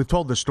people, we've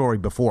told this story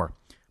before,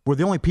 we're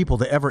the only people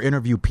to ever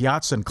interview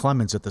Piazza and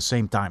Clemens at the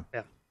same time.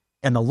 Yeah.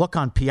 And the look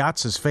on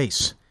Piazza's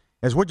face,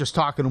 as we're just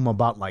talking to him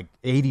about like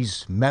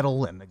 80s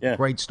metal and the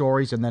great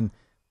stories, and then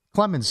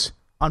Clemens,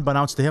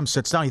 unbeknownst to him,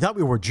 sits down. He thought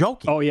we were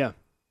joking. Oh, yeah.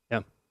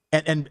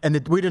 And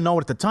we didn't know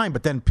it at the time,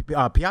 but then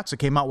Piazza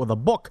came out with a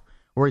book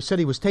where he said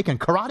he was taking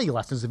karate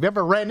lessons. Have you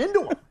ever ran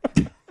into him?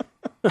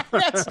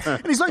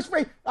 And he's like,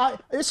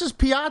 this is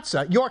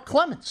Piazza, you're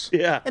Clemens.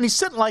 Yeah. And he's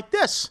sitting like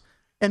this.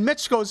 And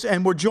Mitch goes,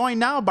 and we're joined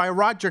now by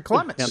Roger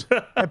Clemens.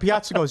 And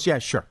Piazza goes, yeah,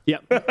 sure.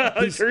 Yep.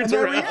 He's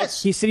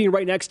sitting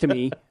right next to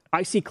me.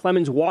 I see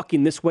Clemens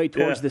walking this way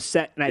towards the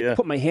set, and I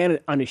put my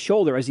hand on his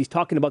shoulder as he's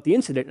talking about the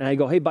incident, and I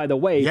go, hey, by the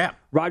way,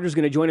 Roger's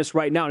going to join us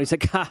right now. And he's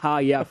like, haha,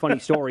 yeah, funny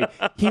story.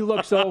 He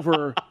looks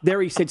over, there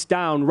he sits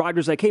down.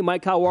 Roger's like, hey,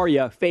 Mike, how are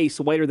you?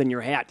 Face whiter than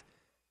your hat.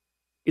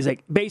 He's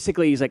like,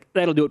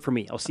 that'll do it for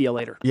me. I'll see you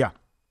later. Yeah,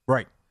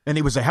 right. And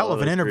it was a hell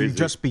of an interview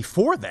just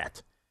before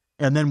that.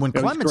 And then when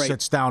Clemens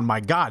sits down,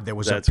 my God, there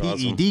was a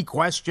PED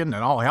question,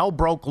 and all hell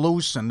broke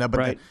loose. And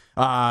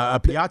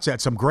Piazza had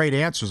some great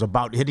answers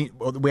about hitting.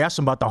 We asked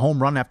him about the home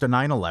run after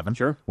 9/11.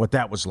 Sure. What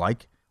that was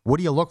like. What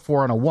do you look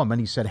for in a woman?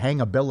 He said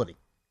hangability.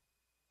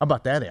 How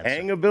about that answer?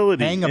 Hangability.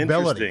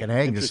 Hangability. Can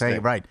hang just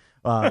hang right.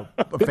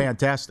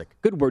 Fantastic.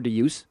 Good word to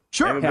use.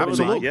 Sure,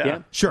 absolutely.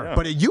 Yeah. Sure. Yeah.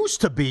 But it used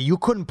to be you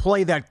couldn't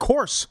play that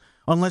course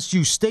unless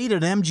you stayed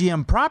at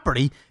MGM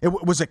property.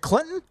 Was it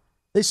Clinton?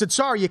 They said,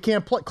 sorry, you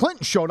can't play.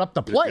 Clinton showed up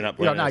to play.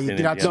 You're not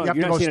staying at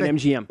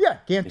MGM. Yeah,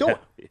 can't do it.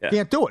 Yeah.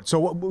 Can't do it.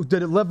 So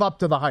did it live up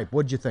to the hype?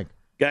 What did you think?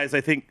 Guys, I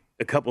think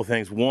a couple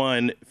things.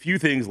 One, few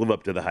things live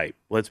up to the hype.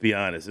 Let's be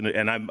honest.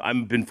 And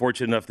I've been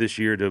fortunate enough this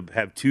year to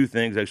have two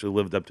things actually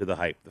lived up to the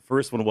hype. The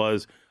first one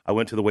was I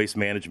went to the Waste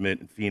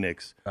Management in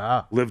Phoenix.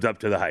 Lived up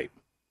to the hype.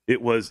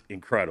 It was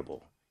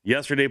incredible.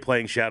 Yesterday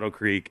playing Shadow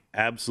Creek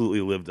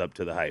absolutely lived up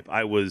to the hype.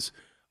 I was,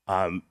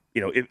 I've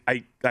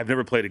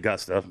never played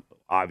Augusta,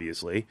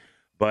 obviously,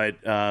 but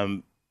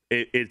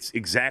it's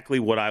exactly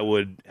what I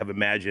would have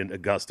imagined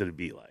Augusta to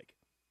be like.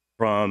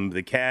 From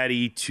the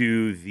caddy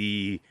to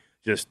the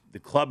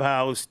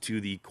clubhouse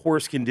to the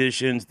course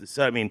conditions,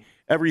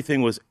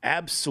 everything was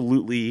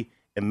absolutely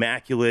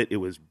immaculate. It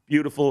was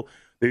beautiful.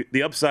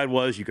 The upside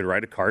was you could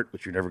ride a cart,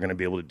 which you're never going to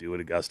be able to do at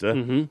Augusta.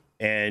 Mm-hmm.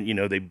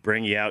 And, they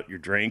bring you out your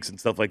drinks and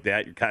stuff like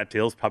that. Your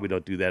cocktails probably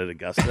don't do that at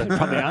Augusta.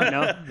 Probably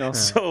not, no.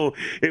 So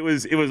it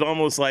was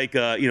almost like,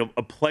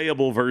 a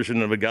playable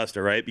version of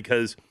Augusta, right?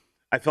 Because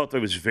I felt it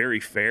was very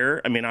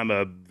fair. I mean, I'm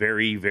a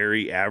very,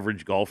 very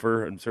average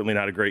golfer. I'm certainly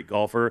not a great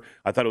golfer.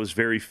 I thought it was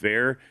very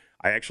fair.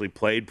 I actually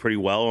played pretty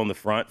well on the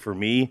front for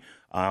me.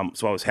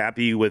 So I was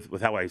happy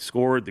with how I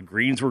scored. The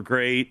greens were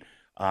great.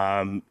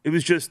 It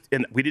was just,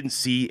 and we didn't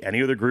see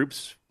any other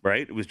groups,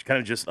 right? It was kind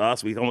of just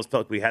us. We almost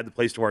felt like we had the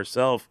place to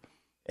ourselves.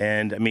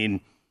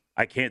 And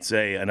I can't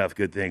say enough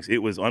good things. It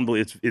was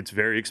unbelievable. It's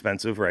very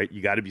expensive, right?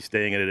 You got to be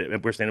staying at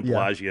it. We're staying at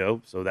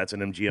Bellagio, so that's an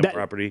MGM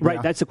property.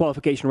 Right, that's the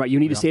qualification, right? You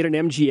need to stay at an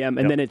MGM,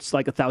 and then it's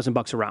like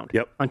 $1,000 a round.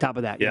 Yep. On top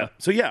of that. Yeah.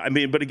 So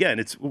but again,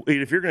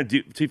 if you're going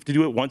to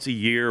do it once a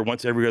year,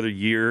 once every other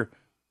year,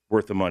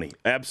 worth the money.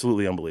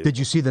 Absolutely unbelievable. Did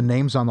you see the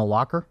names on the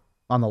locker?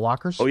 On the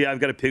lockers? Oh yeah, I've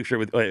got a picture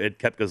at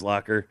Koepka's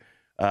locker.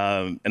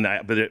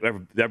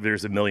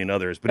 There's a million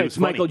others. But it was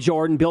Michael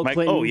Jordan, Bill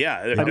Clinton. Oh,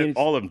 yeah.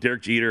 All of them.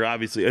 Derek Jeter,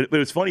 obviously. But it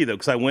was funny, though,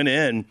 because I went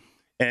in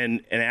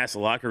and asked the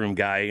locker room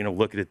guy,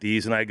 looking at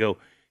these, and I go,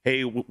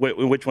 hey,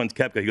 which one's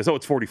Koepka? He goes,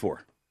 it's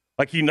 44.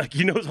 Like he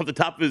knows off the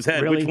top of his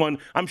head which one.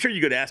 I'm sure you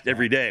get asked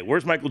every day,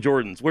 where's Michael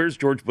Jordan's? Where's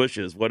George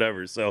Bush's?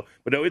 Whatever. So,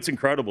 but no, it's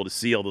incredible to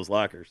see all those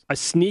lockers. A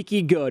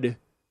sneaky good,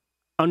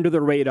 under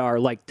the radar,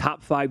 like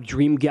top 5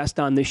 dream guest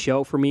on this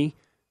show for me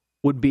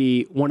would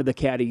be one of the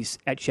caddies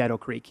at Shadow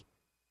Creek.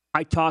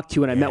 I talked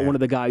to and I met one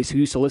of the guys who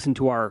used to listen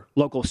to our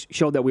local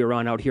show that we were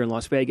on out here in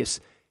Las Vegas.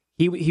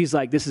 He's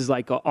like, this is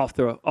like off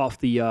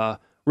the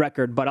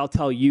record, but I'll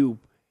tell you.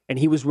 And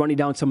he was running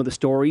down some of the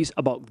stories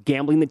about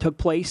gambling that took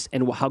place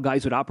and how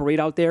guys would operate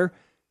out there.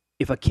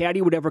 If a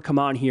caddy would ever come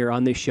on here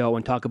on this show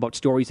and talk about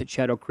stories at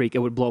Shadow Creek, it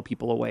would blow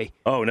people away.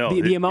 Oh, no.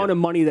 The amount of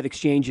money that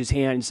exchanges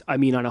hands,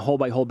 on a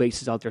hole-by-hole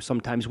basis out there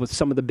sometimes with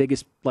some of the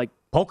biggest,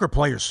 poker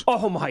players.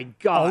 Oh, my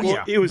God. Oh,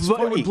 yeah. It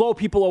would blow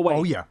people away.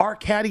 Oh, yeah. Our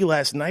caddy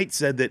last night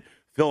said that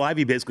Phil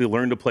Ivey basically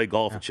learned to play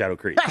golf at Shadow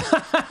Creek.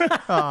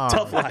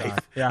 Tough life.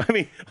 Yeah.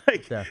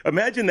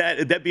 Imagine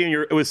that being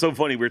it was so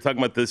funny. We were talking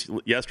about this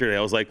yesterday.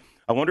 I was like,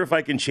 I wonder if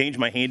I can change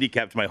my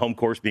handicap to my home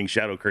course being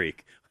Shadow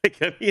Creek.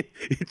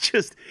 It's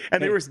just,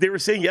 and they were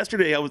saying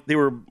yesterday,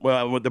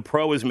 the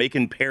pro was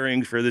making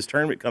pairings for this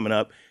tournament coming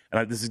up,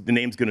 and the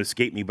name's going to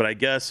escape me, but I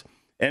guess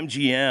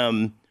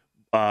MGM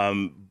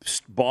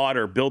bought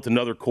or built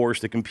another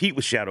course to compete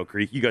with Shadow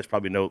Creek. You guys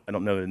probably know, I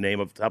don't know the name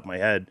off the top of my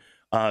head.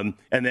 And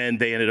then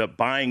they ended up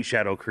buying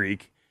Shadow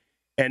Creek.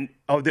 And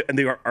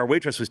our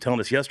waitress was telling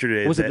us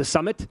yesterday. Was it the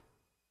Summit?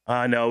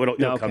 No,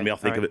 it'll come to me. I'll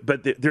think of it.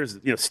 But there's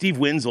Steve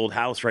Wynn's old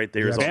house right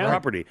there is on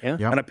property. Yeah.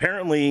 And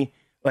apparently,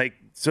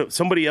 so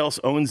somebody else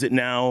owns it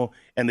now,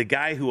 and the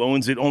guy who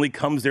owns it only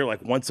comes there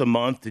once a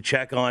month to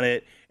check on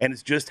it, and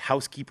it's just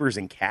housekeepers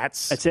and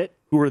cats. That's it.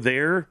 Who are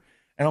there.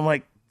 And I'm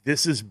like,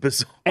 this is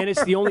bizarre. And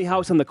it's the only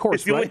house on the course,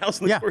 It's the only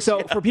house on the course. So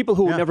for people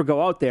who would never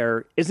go out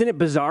there, isn't it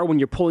bizarre when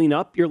you're pulling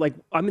up? You're like,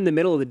 I'm in the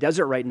middle of the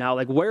desert right now.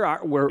 Like, where?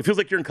 It feels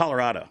like you're in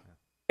Colorado.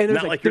 And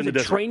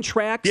there's train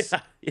tracks,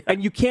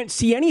 and you can't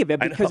see any of it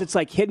because it's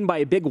hidden by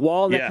a big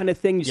wall and that kind of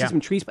thing. You see some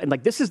trees, and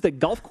this is the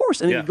golf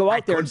course, and then you go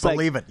out there. I couldn't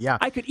believe it. Yeah,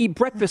 I could eat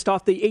breakfast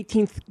off the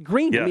 18th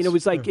green. Yes. It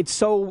was it's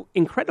so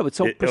incredible. It's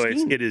so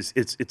pristine. It is.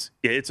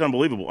 It's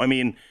unbelievable.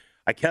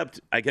 I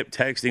kept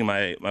texting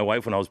my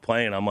wife when I was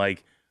playing. I'm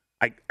like,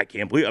 I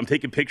can't believe it. I'm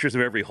taking pictures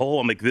of every hole.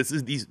 I'm like, this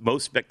is the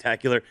most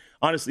spectacular.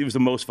 Honestly, it was the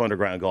most fun to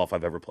ground golf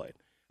I've ever played,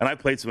 and I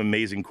played some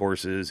amazing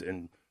courses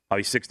in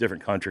probably 6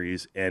 different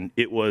countries, and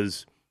it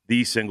was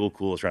the single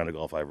coolest round of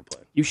golf I ever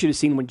played. You should have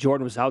seen when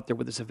Jordan was out there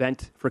with this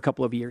event for a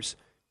couple of years.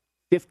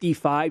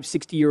 55,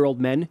 60-year-old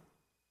men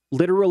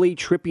literally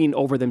tripping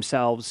over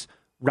themselves,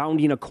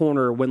 rounding a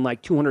corner when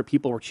 200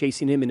 people were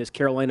chasing him in his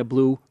Carolina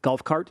blue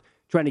golf cart,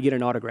 trying to get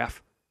an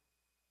autograph.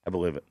 I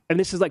believe it. And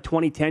this is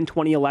 2010,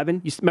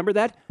 2011. You remember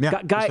that?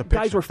 Yeah,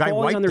 guys were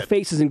falling on their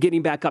faces and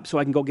getting back up so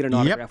I can go get an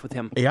autograph with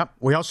him. Yep.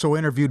 We also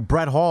interviewed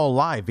Brett Hall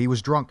live. He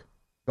was drunk.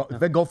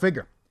 Go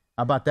figure.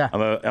 How about that?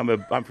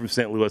 I'm from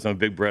St. Louis. I'm a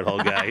big Brett Hull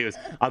guy.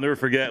 I'll never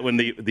forget when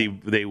the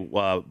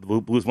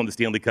Blues won the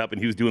Stanley Cup and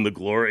he was doing the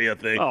Gloria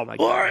thing. Oh my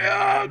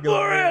God.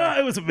 Gloria!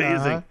 It was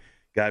amazing.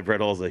 God,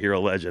 Brett Hull's a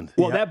hero legend.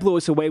 Well, that blew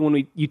us away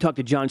when you talked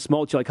to John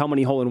Smoltz. You're like, how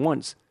many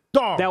hole-in-ones?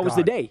 That was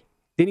the day.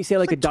 Didn't he say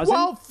like a dozen?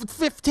 12,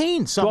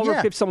 15, something. 12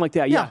 or 15, something like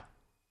that. Yeah.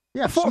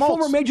 Yeah,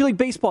 former Major League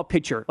Baseball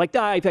pitcher. Like,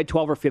 I've had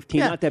 12 or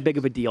 15. Not that big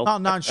of a deal. Oh,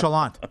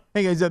 nonchalant.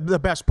 Hey, the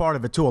best part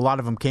of it, too, a lot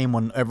of them came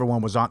when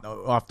everyone was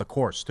off the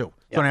course, too.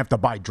 You don't have to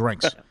buy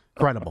drinks.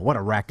 Incredible. What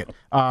a racket.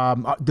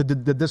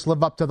 Did this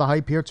live up to the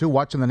hype here, too,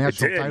 watching the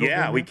national title game?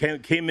 Yeah, we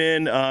came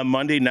in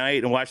Monday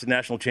night and watched the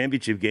national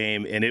championship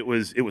game, and it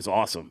was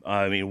awesome.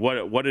 I mean,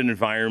 what an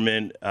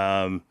environment.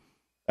 I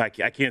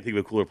can't think of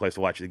a cooler place to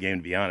watch the game,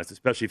 to be honest,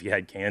 especially if you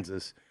had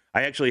Kansas.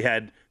 I had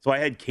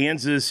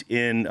Kansas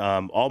in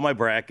all my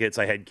brackets.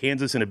 I had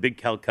Kansas in a big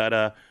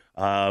Calcutta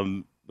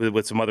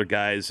with some other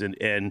guys, and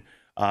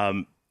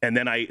then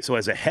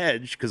as a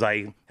hedge, because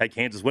I had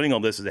Kansas winning all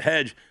this as a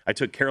hedge, I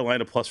took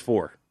Carolina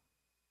 +4,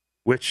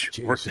 which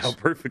worked out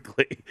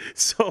perfectly.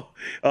 So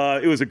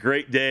it was a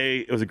great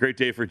day. It was a great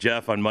day for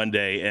Jeff on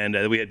Monday,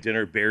 and we had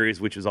dinner at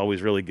Barry's, which is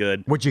always really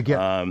good. What'd you get?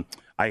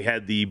 I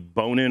had the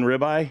bone-in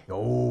ribeye.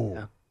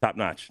 Oh, top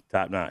notch. You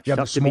have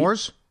the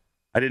s'mores?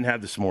 I didn't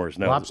have the s'mores.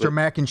 No. Lobster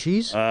mac and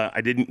cheese?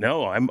 I didn't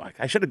know.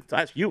 I should have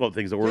asked you all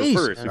things to order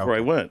first before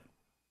I went.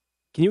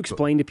 Can you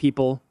explain to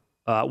people?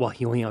 Well,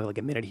 you only have like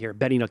a minute here.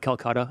 Betting a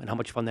Calcutta and how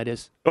much fun that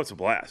is. Oh, it's a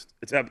blast.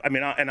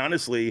 And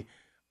honestly,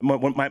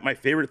 my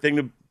favorite thing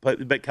to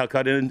bet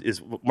Calcutta in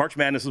is March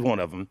Madness is one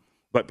of them,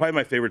 but probably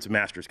my favorite's a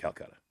Masters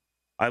Calcutta.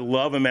 I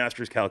love a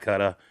Masters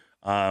Calcutta.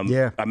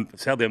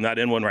 Sadly, I'm not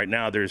in one right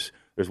now. There's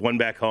one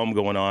back home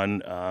going on,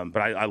 but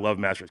I love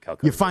Masters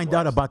Calcutta. You find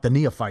out about the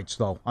neophytes,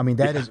 though. I mean,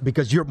 that is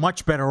because you're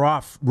much better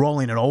off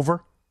rolling it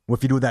over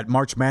if you do that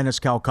March Madness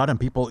Calcutta, and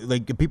people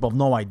have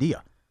no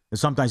idea. And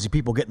sometimes the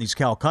people get in these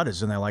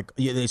Calcuttas, and they're like,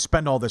 they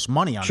spend all this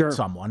money on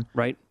someone.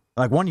 Right.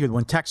 Like one year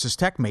when Texas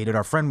Tech made it,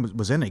 our friend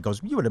was in it. He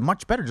goes, you would have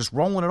much better just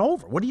rolling it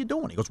over. What are you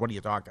doing? He goes, what are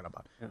you talking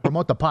about? Yeah.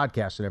 Promote the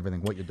podcast and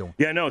everything, what you're doing.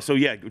 Yeah, no, so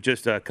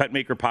just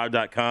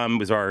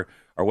cutmakerpod.com is our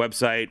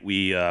website.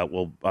 We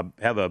will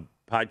have a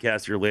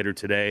podcast here later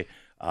today.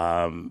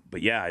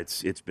 But yeah,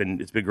 it's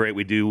been great.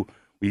 We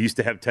used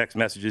to have text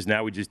messages.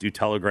 Now we just do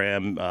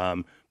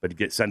Telegram.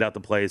 But send out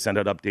the plays, send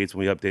out updates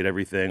when we update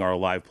everything. Our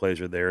live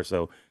plays are there.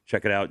 So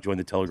check it out. Join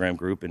the Telegram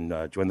group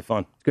and join the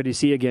fun. Good to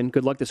see you again.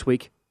 Good luck this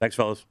week. Thanks,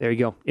 fellas. There you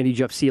go. Indy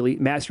Jeff Seeley.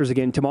 Masters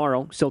again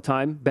tomorrow. Still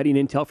time. Betting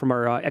intel from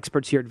our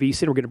experts here at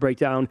VSiN. We're going to break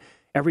down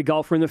every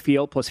golfer in the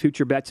field, plus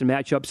future bets and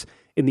matchups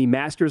in the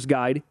Masters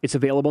Guide. It's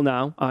available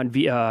now on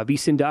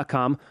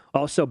vsin.com.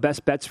 Also,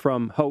 best bets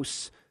from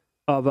hosts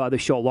of the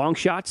show Long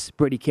Shots,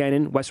 Brady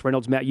Cannon, Wes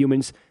Reynolds, Matt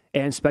Humans,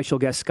 and special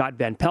guest Scott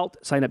Van Pelt.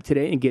 Sign up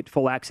today and get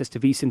full access to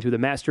VSiN through the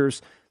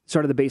Masters,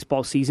 start of the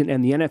baseball season,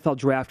 and the NFL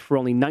Draft for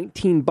only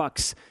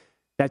 $19.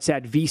 That's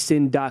at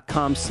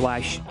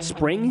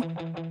vsin.com/spring.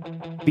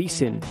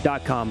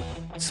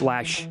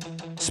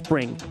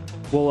 vsin.com/spring.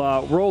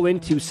 We'll roll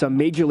into some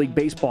Major League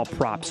Baseball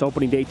props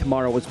opening day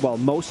tomorrow as well.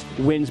 Most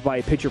wins by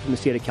a pitcher from the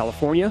state of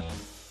California.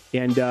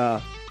 And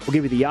we'll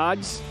give you the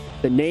odds,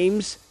 the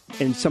names,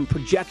 and some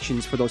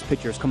projections for those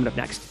pitchers coming up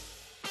next.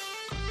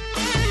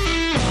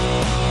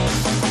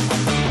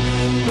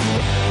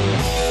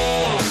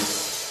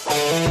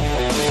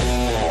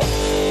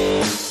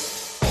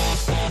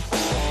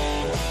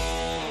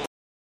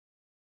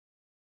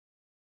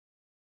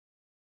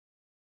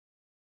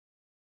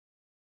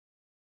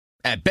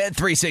 At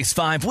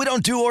Bet365, we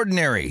don't do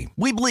ordinary.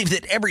 We believe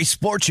that every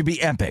sport should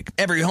be epic.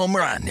 Every home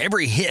run,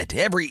 every hit,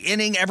 every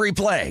inning, every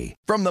play.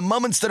 From the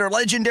moments that are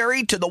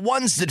legendary to the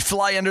ones that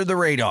fly under the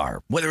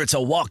radar. Whether it's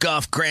a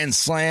walk-off grand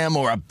slam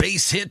or a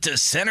base hit to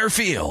center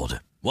field.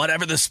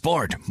 Whatever the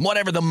sport,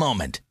 whatever the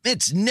moment.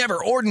 It's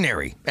never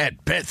ordinary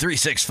at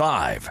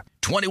Bet365.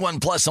 21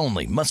 plus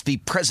only. Must be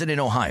present in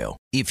Ohio.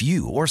 If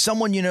you or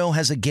someone you know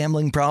has a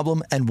gambling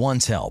problem and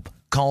wants help,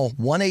 call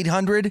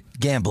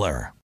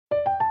 1-800-GAMBLER.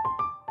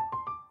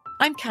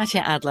 I'm Katya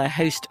Adler,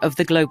 host of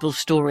The Global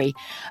Story.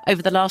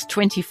 Over the last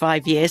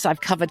 25 years, I've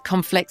covered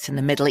conflicts in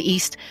the Middle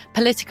East,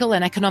 political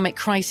and economic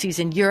crises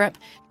in Europe,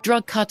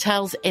 drug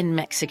cartels in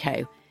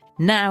Mexico.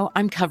 Now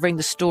I'm covering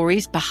the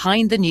stories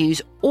behind the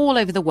news all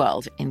over the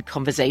world in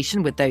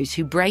conversation with those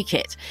who break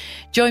it.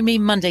 Join me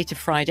Monday to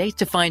Friday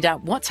to find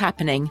out what's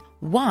happening,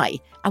 why,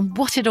 and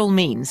what it all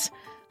means.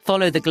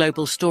 Follow The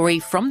Global Story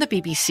from the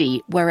BBC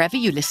wherever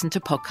you listen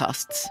to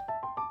podcasts.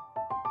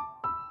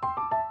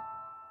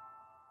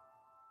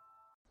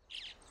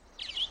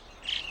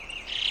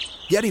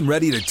 Getting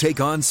ready to take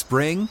on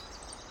spring?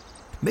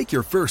 Make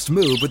your first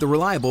move with the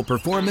reliable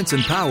performance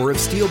and power of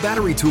Steel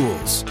battery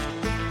tools.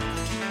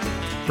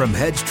 From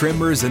hedge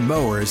trimmers and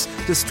mowers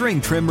to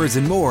string trimmers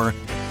and more,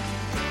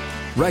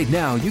 right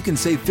now you can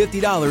save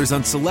 $50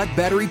 on select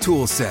battery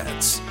tool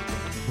sets.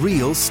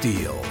 Real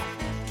Steel.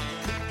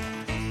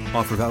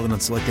 Offer valid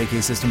on select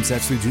AK system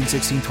sets through June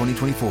 16,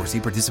 2024. See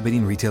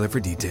participating retailer for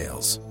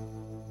details.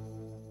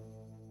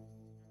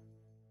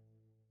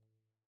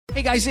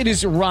 Hey guys, it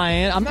is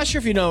Ryan. I'm not sure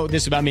if you know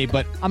this about me,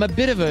 but I'm a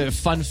bit of a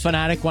fun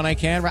fanatic when I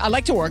can. I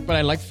like to work, but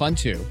I like fun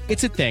too.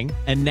 It's a thing.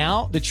 And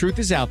now the truth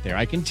is out there.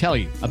 I can tell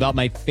you about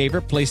my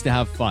favorite place to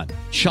have fun.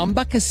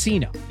 Chumba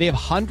Casino. They have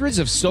hundreds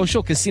of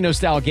social casino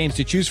style games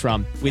to choose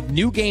from with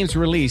new games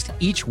released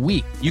each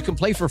week. You can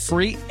play for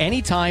free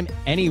anytime,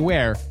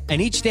 anywhere.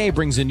 And each day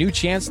brings a new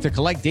chance to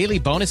collect daily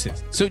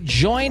bonuses. So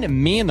join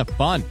me in the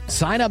fun.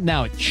 Sign up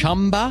now at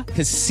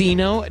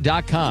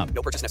ChumbaCasino.com.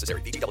 No purchase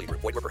necessary. VGW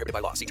Group. Void where prohibited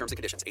by law. See terms and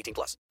conditions.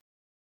 18+.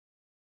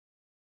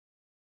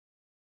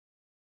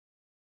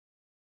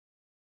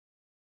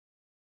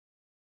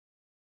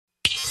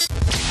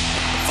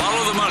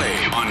 Follow the money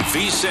on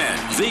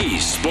VSiN, the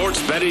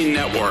Sports Betting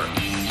Network.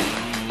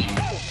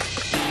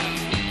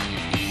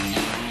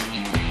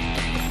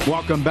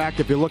 Welcome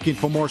back. If you're looking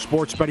for more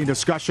sports betting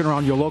discussion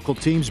around your local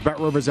teams,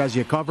 BetRivers has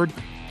you covered.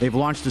 They've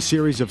launched a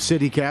series of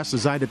CityCasts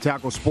designed to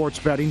tackle sports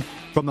betting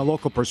from the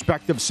local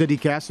perspective.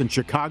 CityCast in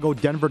Chicago,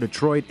 Denver,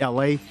 Detroit,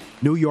 L.A.,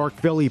 New York,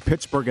 Philly,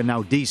 Pittsburgh, and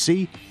now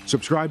D.C.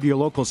 Subscribe to your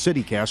local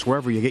CityCast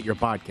wherever you get your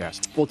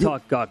podcast. We'll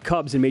talk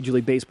Cubs and Major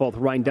League Baseball with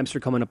Ryan Dempster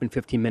coming up in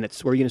 15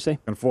 minutes. What are you going to say?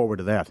 Looking forward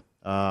to that.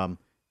 And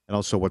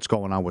also what's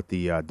going on with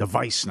the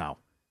device now.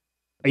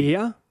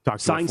 Yeah?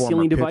 Sign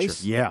stealing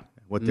device? Yeah,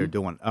 what they're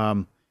doing.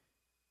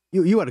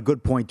 You had a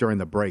good point during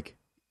the break.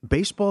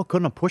 Baseball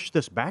couldn't have pushed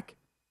this back?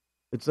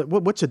 It's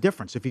what's the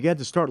difference? If you had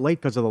to start late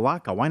because of the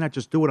lockout, why not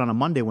just do it on a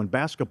Monday when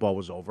basketball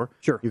was over?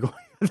 Sure. You go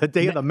the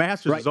day of the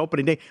Masters is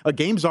opening day. A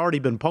game's already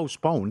been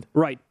postponed.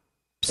 Right.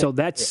 So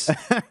that's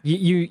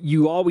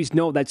you always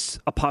know that's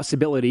a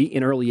possibility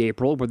in early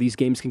April where these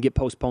games can get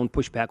postponed,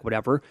 pushed back,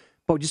 whatever.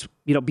 But just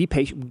be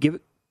patient. Give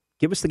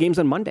us the games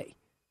on Monday.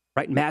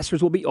 Right?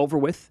 Masters will be over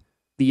with.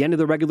 The end of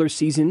the regular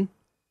season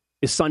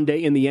is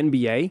Sunday in the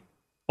NBA.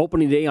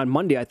 Opening day on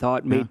Monday, I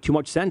thought, made too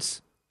much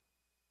sense.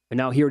 And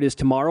now here it is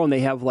tomorrow, and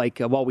they have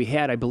we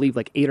had, I believe,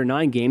 8 or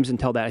 9 games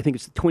until that. I think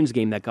it's the Twins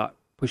game that got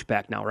pushed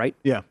back now, right?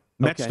 Yeah.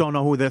 Mets don't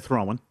know who they're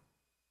throwing.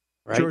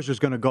 Right. Scherzer's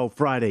going to go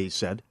Friday, he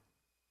said.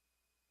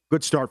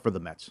 Good start for the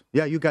Mets.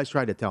 Yeah, you guys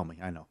tried to tell me.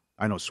 I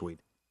know, sweet.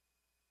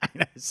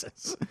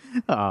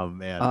 Oh,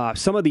 man.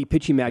 Some of the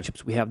pitching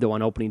matchups we have, though,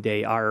 on opening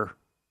day are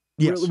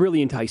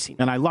really enticing.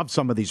 And I love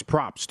some of these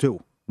props,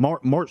 too.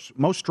 Most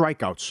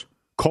strikeouts.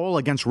 Cole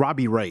against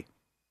Robbie Ray.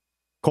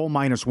 Cole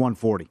minus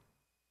 140.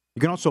 You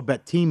can also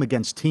bet team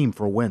against team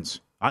for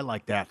wins. I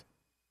like that.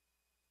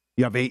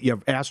 You have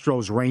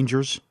Astros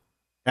Rangers.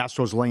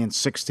 Astros laying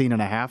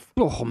 16.5.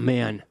 Oh,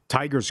 man.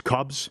 Tigers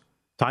Cubs.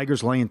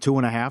 Tigers laying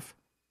 2.5.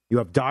 You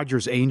have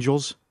Dodgers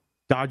Angels.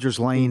 Dodgers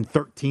laying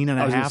 13.5.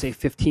 I was going to say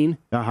 15.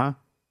 Uh-huh.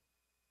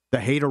 The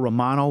Hader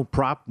Romano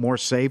prop, more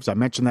saves. I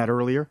mentioned that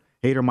earlier.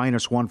 Hader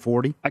minus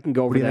 140. I can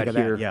go over that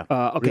here. Yeah.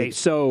 Okay,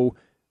 so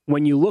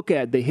when you look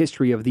at the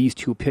history of these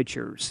two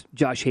pitchers,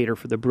 Josh Hader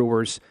for the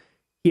Brewers,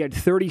 he had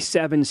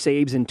 37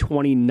 saves in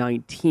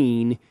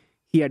 2019.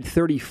 He had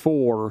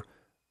 34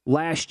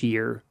 last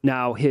year.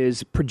 Now,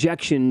 his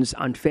projections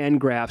on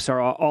Fangraphs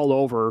are all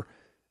over,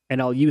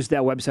 and I'll use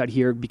that website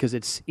here because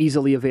it's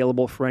easily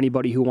available for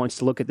anybody who wants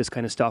to look at this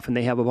kind of stuff, and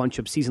they have a bunch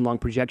of season-long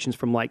projections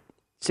from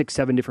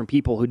 6-7 different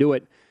people who do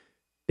it.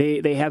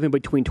 They have him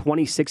between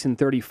 26 and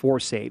 34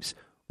 saves.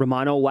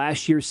 Romano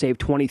last year saved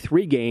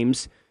 23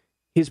 games.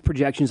 His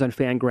projections on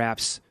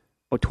Fangraphs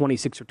about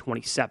 26 or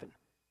 27.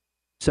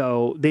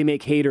 So they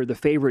make Hader the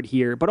favorite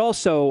here. But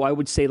also, I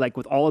would say,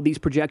 with all of these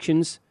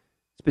projections,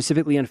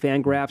 specifically on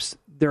Fangraphs,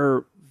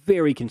 they're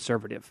very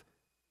conservative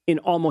in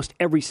almost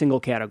every single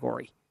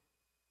category.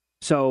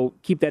 So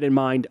keep that in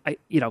mind. I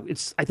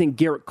think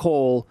Garrett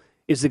Cole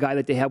is the guy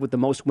that they have with the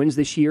most wins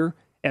this year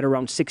at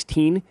around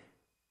 16.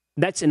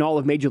 That's in all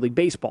of Major League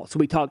Baseball. So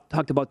we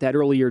talked about that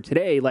earlier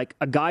today.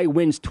 A guy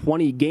wins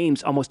 20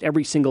 games almost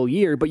every single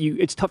year, but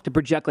it's tough to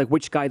project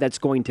which guy that's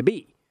going to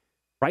be,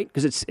 right?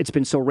 Because it's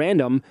been so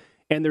random.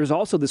 And there's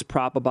also this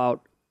prop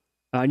about,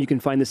 and you can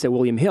find this at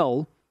William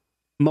Hill,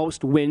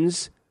 most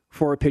wins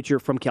for a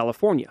pitcher from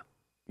California.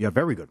 Yeah,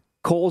 very good.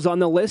 Cole's on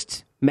the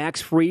list,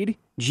 Max Fried,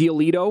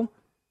 Giolito,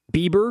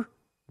 Bieber,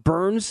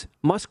 Burns,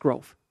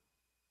 Musgrove.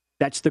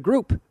 That's the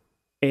group.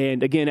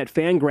 And again, at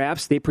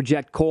Fangraphs, they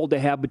project Cole to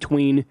have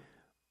between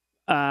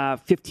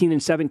 15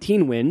 and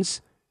 17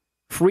 wins.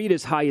 Fried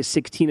as high as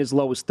 16, as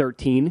low as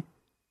 13.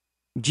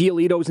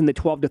 Giolito's in the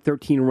 12 to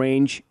 13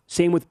 range.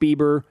 Same with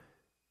Bieber.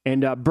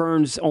 And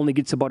Burns only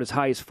gets about as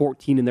high as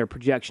 14 in their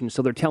projections.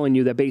 So they're telling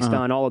you that based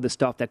on all of this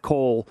stuff that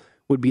Cole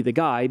would be the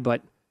guy,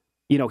 but,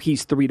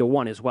 he's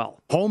 3-1 as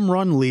well. Home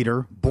run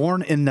leader,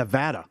 born in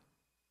Nevada.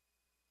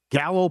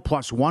 Gallo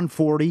plus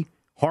 140,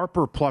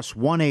 Harper plus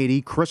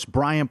 180, Chris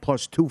Bryant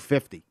plus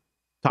 250.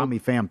 Tommy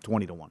Pham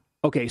 20-1.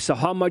 Okay, so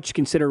how much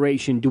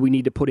consideration do we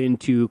need to put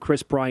into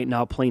Chris Bryant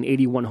now playing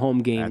 81 home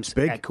games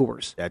at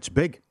Coors? That's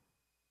big.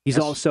 He's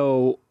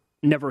also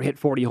never hit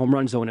 40 home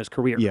runs, though, in his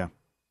career. Yeah.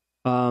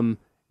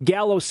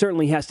 Gallo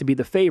certainly has to be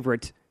the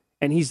favorite,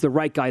 and he's the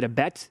right guy to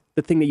bet.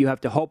 The thing that you have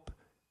to hope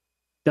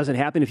doesn't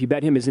happen if you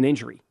bet him is an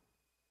injury,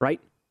 right?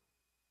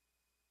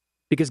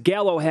 Because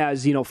Gallo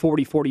has,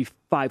 40,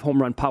 45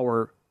 home run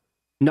power.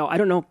 No, I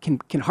don't know.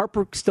 Can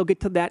Harper still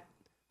get to that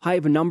high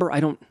of a number? I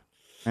don't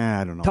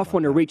know. Tough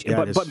one to reach.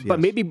 Yeah, but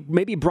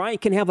maybe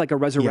Bryant can have like a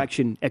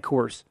resurrection at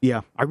Coors.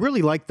 Yeah. I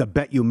really like the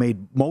bet you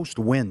made, most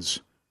wins.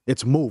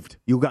 It's moved.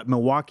 You got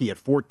Milwaukee at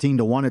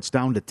 14-1. It's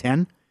down to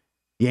 10.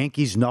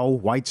 Yankees, no.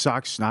 White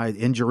Sox,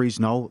 injuries,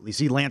 no. You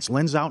see Lance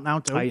Lynn's out now,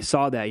 too? I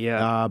saw that,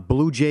 yeah.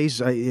 Blue Jays,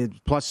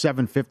 plus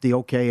 750,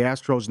 okay.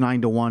 Astros,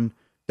 9-1.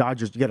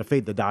 Dodgers, you got to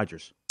fade the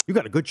Dodgers. You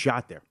got a good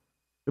shot there.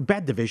 A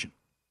bad division.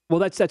 Well,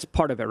 that's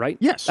part of it, right?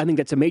 Yes. I think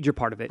that's a major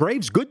part of it.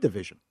 Braves, good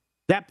division.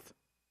 Depth.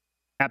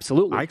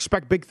 Absolutely. I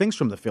expect big things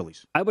from the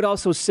Phillies. I would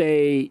also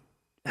say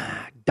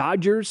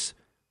Dodgers,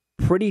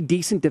 pretty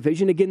decent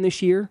division again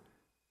this year.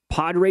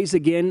 Padres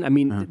again. I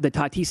mean, the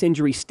Tatis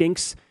injury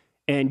stinks.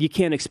 And you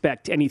can't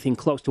expect anything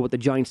close to what the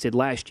Giants did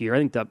last year. I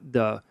think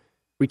the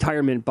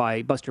retirement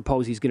by Buster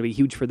Posey is going to be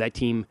huge for that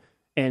team,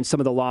 and some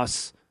of the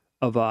loss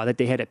of that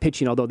they had at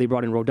pitching, although they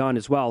brought in Rodon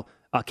as well.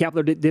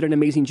 Kepler did an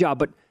amazing job.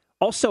 But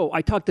also,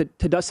 I talked to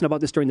Dustin about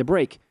this during the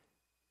break.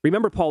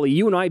 Remember, Paulie,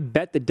 you and I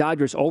bet the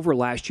Dodgers over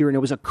last year, and it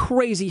was a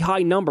crazy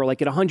high number,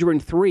 like at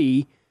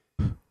 103,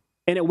 and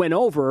it went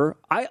over.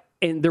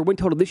 And their win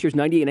total this year is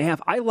 98.5.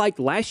 I liked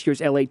last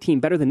year's LA team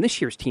better than this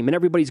year's team, and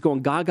everybody's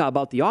going gaga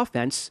about the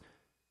offense.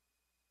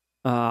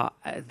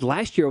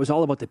 Last year, it was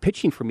all about the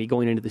pitching for me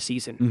going into the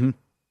season. Mm-hmm.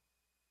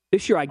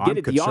 This year, I get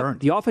it.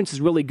 The offense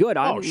is really good.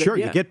 Sure.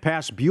 You get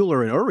past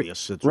Buehler and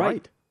Urias. That's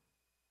right.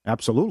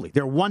 Absolutely.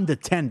 They're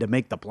 1-10 to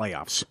make the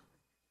playoffs.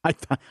 I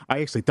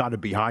actually thought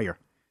it'd be higher.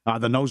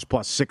 The nose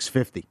plus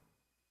 650.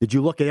 Did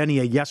you look at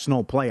any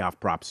yes/no playoff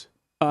props?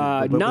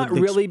 Not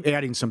really.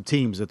 Adding some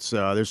teams,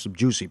 there's some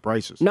juicy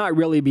prices. Not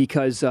really,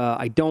 because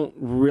I don't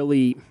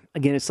really.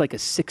 Again, it's like a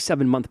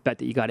 6-7 month bet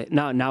that you got it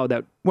now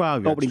that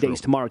opening day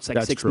is tomorrow. It's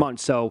like 6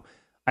 months. So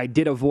I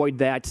did avoid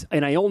that,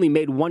 and I only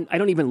made one. I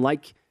don't even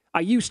like.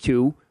 I used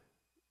to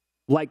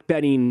like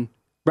betting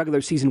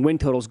regular season win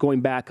totals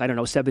going back,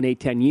 7, 8,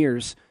 10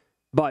 years.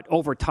 But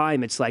over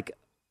time, it's like,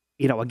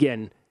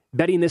 again,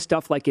 betting this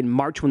stuff like in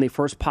March when they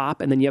first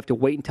pop, and then you have to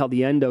wait until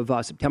the end of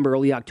September,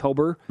 early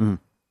October,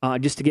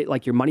 just to get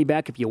like your money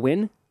back if you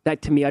win.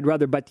 That, to me, I'd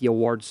rather bet the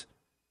awards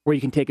where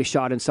you can take a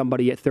shot on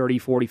somebody at 30,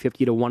 40,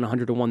 50 to 1,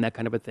 100 to 1, that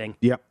kind of a thing.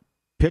 Yep.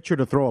 Pitcher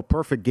to throw a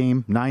perfect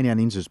game, 9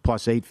 innings is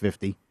plus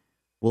 850.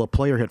 Will a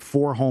player hit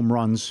 4 home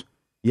runs?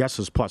 Yes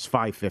is plus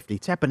 550.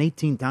 It's happened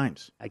 18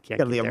 times. I can't.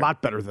 Got to be a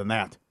lot better than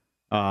that.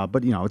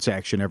 But, it's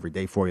action every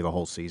day for you the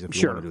whole season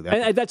if you want to do that.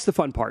 And that's the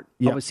fun part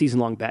of a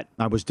season-long bet.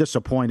 I was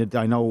disappointed.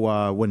 I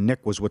know when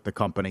Nick was with the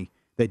company,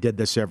 they did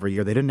this every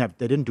year. They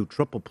didn't do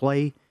triple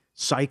play,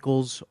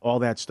 cycles, all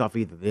that stuff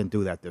either. They didn't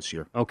do that this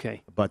year.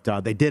 Okay. But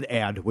they did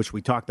add, which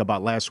we talked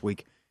about last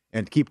week,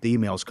 and keep the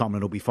emails coming.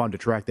 It'll be fun to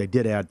track. They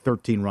did add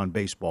 13-run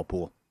baseball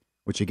pool,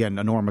 which, again,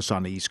 enormous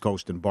on the East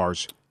Coast in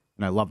bars.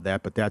 And I love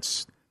that. But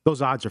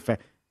those odds are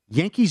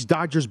Yankees,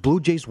 Dodgers, Blue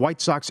Jays,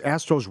 White Sox,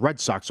 Astros, Red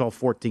Sox, all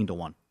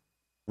 14-1.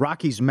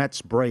 Rockies,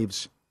 Mets,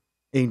 Braves,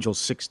 Angels,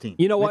 16.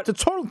 You know what?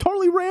 It's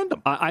totally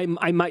random.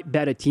 I might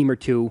bet a team or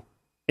two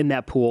in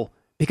that pool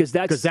because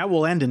that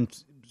will end in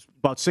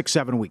about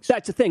 6-7 weeks.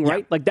 That's the thing,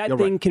 right? Like that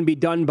thing can be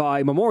done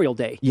by Memorial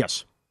Day.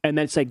 Yes. And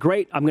then say,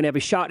 great, I'm going to have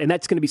a shot, and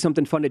that's going to be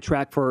something fun to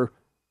track for,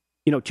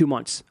 2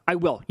 months. I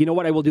will. You know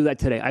what? I will do that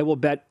today. I will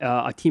bet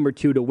a team or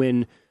two to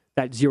win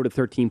that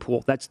 0-13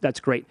 pool. That's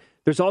great.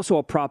 There's also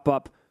a prop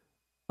up,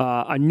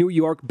 a New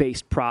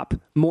York-based prop,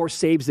 more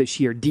saves this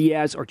year,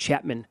 Diaz or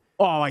Chapman.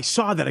 Oh, I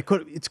saw that.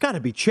 It's got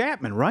to be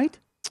Chapman, right?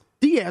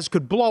 Diaz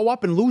could blow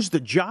up and lose the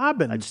job.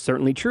 That's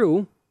certainly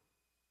true.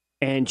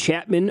 And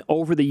Chapman,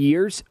 over the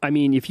years,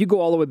 if you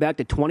go all the way back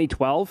to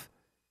 2012,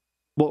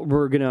 well,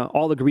 we're going to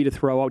all agree to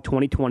throw out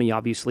 2020,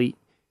 obviously.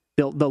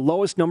 The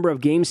lowest number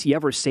of games he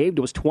ever saved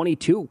was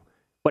 22.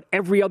 But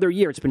every other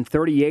year, it's been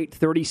 38,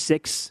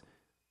 36,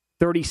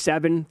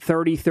 37,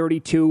 30,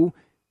 32.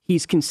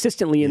 He's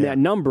consistently in that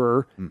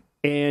number.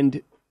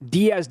 And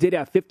Diaz did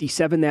have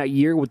 57 that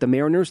year with the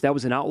Mariners. That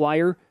was an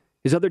outlier.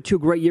 His other 2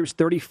 great years,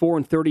 34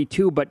 and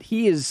 32. But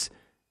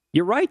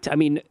you're right.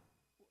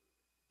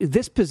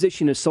 This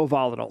position is so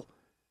volatile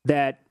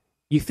that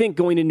you think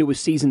going into a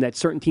season that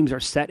certain teams are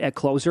set at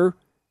closer.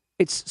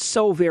 It's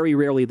so very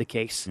rarely the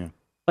case. Yeah.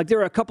 Like there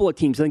are a couple of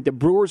teams. I think the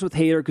Brewers with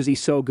Hader because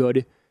he's so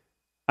good.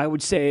 I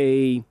would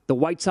say the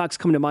White Sox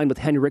come to mind with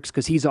Hendricks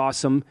because he's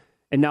awesome.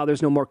 And now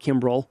there's no more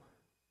Kimbrel.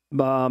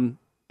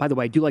 By the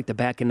way, I do like the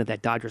back end of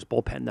that Dodgers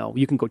bullpen, though.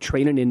 You can go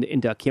training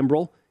into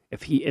Kimbrel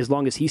as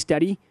long as he's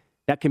steady.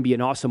 That can be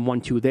an awesome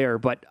 1-2 there.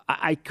 But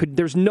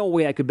there's no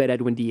way I could bet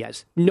Edwin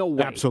Diaz. No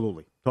way.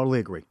 Absolutely. Totally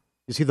agree.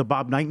 You see the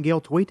Bob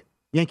Nightingale tweet?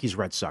 Yankees,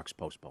 Red Sox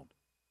postponed.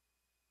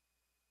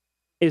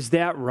 Is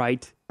that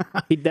right?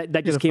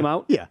 That just came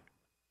out? Yeah.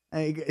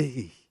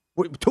 2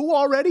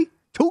 already?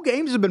 2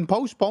 games have been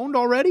postponed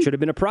already? Should have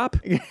been a prop.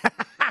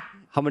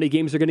 How many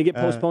games are going to get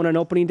postponed on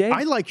opening day?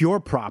 I like your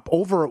prop.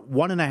 Over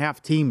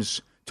 1.5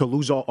 teams to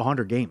lose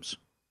 100 games.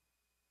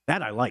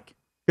 That I like.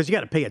 Because you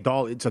got to pay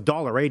 $1. It's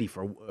 $1.80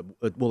 for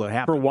will it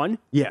happen? For one?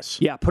 Yes.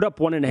 Yeah, put up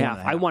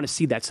 1.5. I want to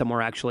see that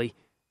somewhere, actually.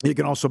 You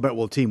can also bet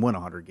will a team win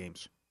 100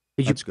 games.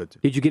 That's good, too.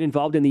 Did you get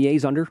involved in the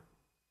A's under?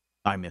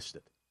 I missed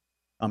it.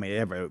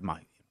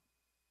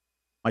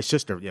 My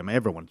sister,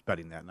 everyone's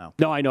betting that now.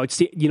 No, I know.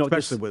 It's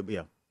especially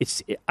with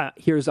It's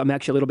I'm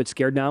actually a little bit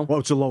scared now.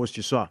 What's the lowest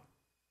you saw?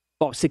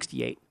 Oh,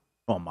 68.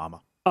 Oh,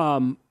 mama.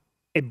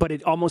 But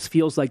it almost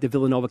feels like the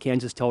Villanova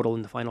Kansas total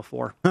in the Final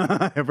Four.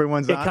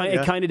 Everyone's it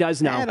kind of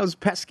does now. Yeah, those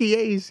pesky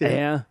A's.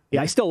 Yeah,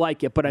 I still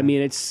like it, but I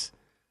mean, it's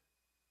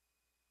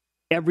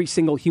every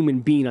single human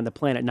being on the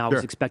planet now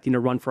is expecting to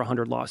run for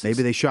 100 losses.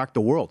 Maybe they shocked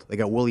the world. They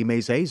got Willie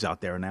Mays A's out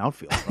there in the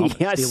outfield.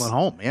 Yes. Stealing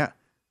home. Yeah.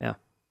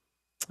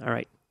 All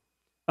right.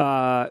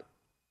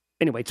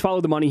 Anyway, it's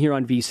Follow the Money here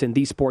on VSiN,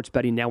 the Sports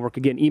Betting Network.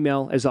 Again,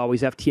 email, as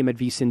always,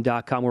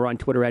 ftm@vsin.com. We're on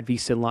Twitter at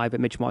VSiN Live, at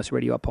Mitch Moss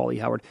Radio, at Paulie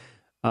Howard.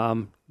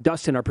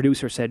 Dustin, our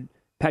producer, said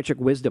Patrick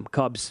Wisdom,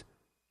 Cubs,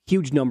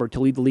 huge number to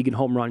lead the league in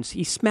home runs.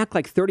 He smacked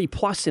like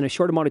 30-plus in a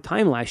short amount of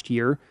time last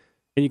year,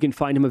 and you can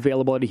find him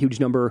available at a huge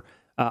number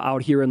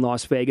out here in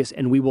Las Vegas,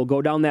 and we will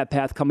go down that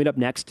path coming up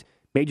next.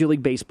 Major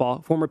League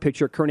Baseball, former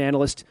pitcher, current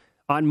analyst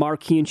on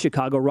Marquee in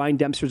Chicago. Ryan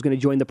Dempster is going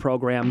to join the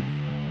program.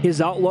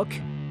 His outlook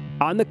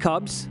on the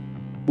Cubs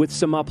with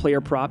some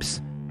player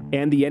props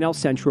and the NL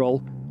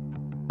Central,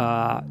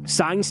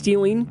 sign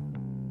stealing,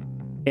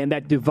 and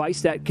that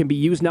device that can be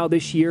used now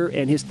this year,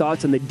 and his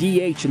thoughts on the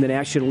DH in the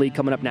National League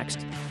coming up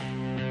next.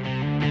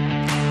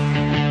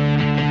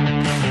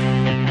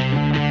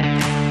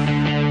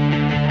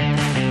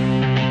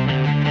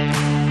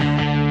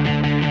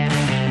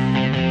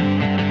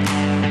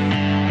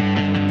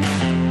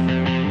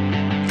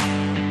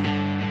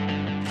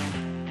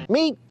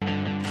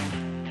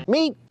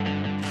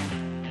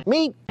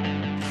 Meet.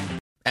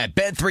 At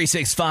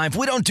Bet365,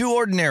 we don't do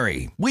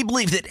ordinary. We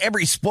believe that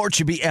every sport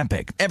should be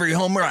epic. Every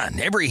home run,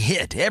 every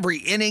hit, every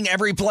inning,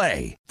 every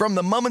play. From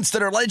the moments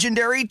that are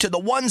legendary to the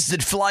ones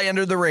that fly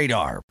under the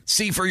radar.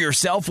 See for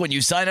yourself when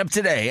you sign up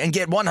today and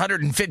get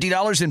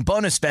 $150 in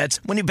bonus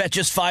bets when you bet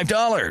just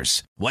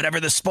 $5. Whatever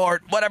the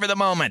sport, whatever the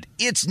moment,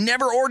 it's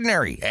never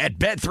ordinary at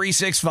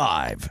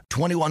Bet365.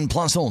 21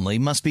 plus only.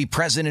 Must be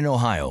present in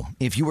Ohio.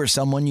 If you or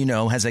someone you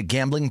know has a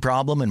gambling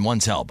problem and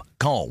wants help,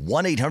 call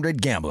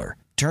 1-800-GAMBLER.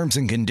 Terms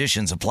and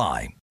conditions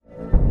apply.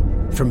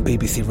 From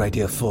BBC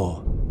Radio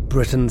 4,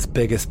 Britain's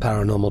biggest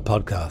paranormal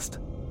podcast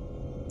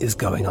is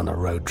going on a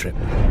road trip.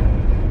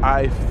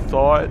 I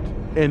thought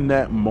in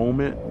that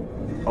moment,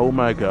 oh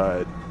my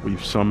God,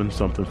 we've summoned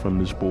something from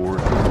this board.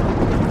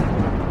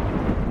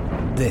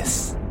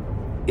 This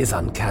is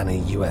Uncanny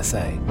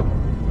USA.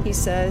 He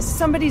says,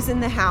 somebody's in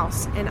the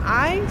house, and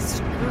I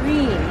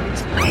screamed.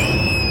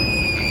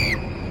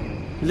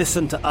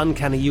 Listen to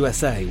Uncanny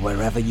USA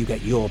wherever you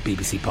get your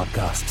BBC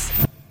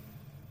podcasts,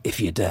 if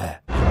you dare.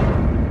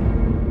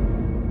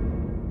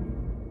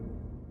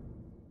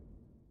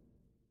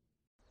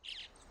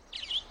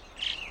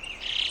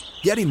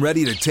 Getting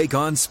ready to take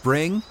on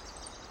spring?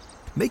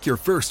 Make your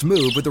first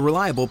move with the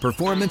reliable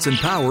performance and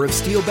power of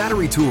Steel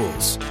battery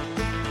tools.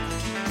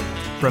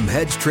 From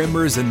hedge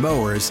trimmers and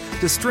mowers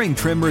to string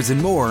trimmers and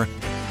more,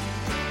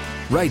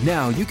 right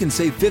now you can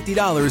save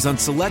 $50 on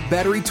select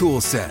battery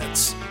tool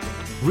sets.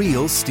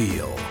 Real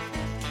Steel.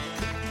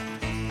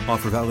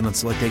 Offer valid on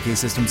select AK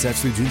system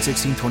sets through June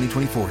 16,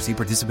 2024. See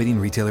participating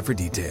retailer for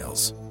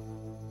details.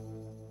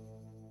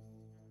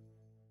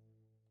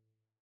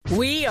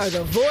 We are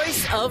the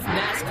voice of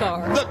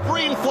NASCAR. The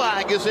green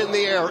flag is in the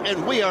air,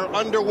 and we are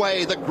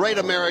underway. The Great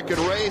American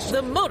Race.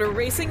 The Motor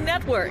Racing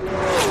Network.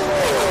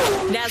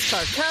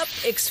 NASCAR Cup,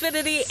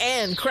 Xfinity,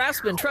 and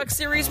Craftsman Truck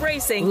Series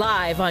Racing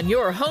live on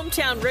your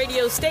hometown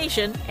radio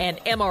station and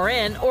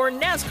MRN or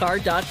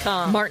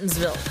NASCAR.com.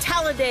 Martinsville,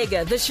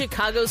 Talladega, the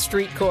Chicago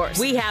Street Course.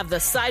 We have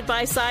the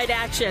side-by-side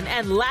action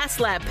and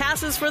last lap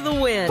passes for the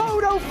win.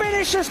 Photo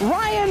finishes.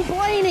 Ryan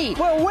Blaney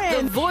will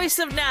win. The voice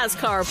of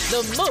NASCAR,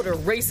 the Motor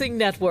Racing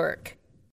Network.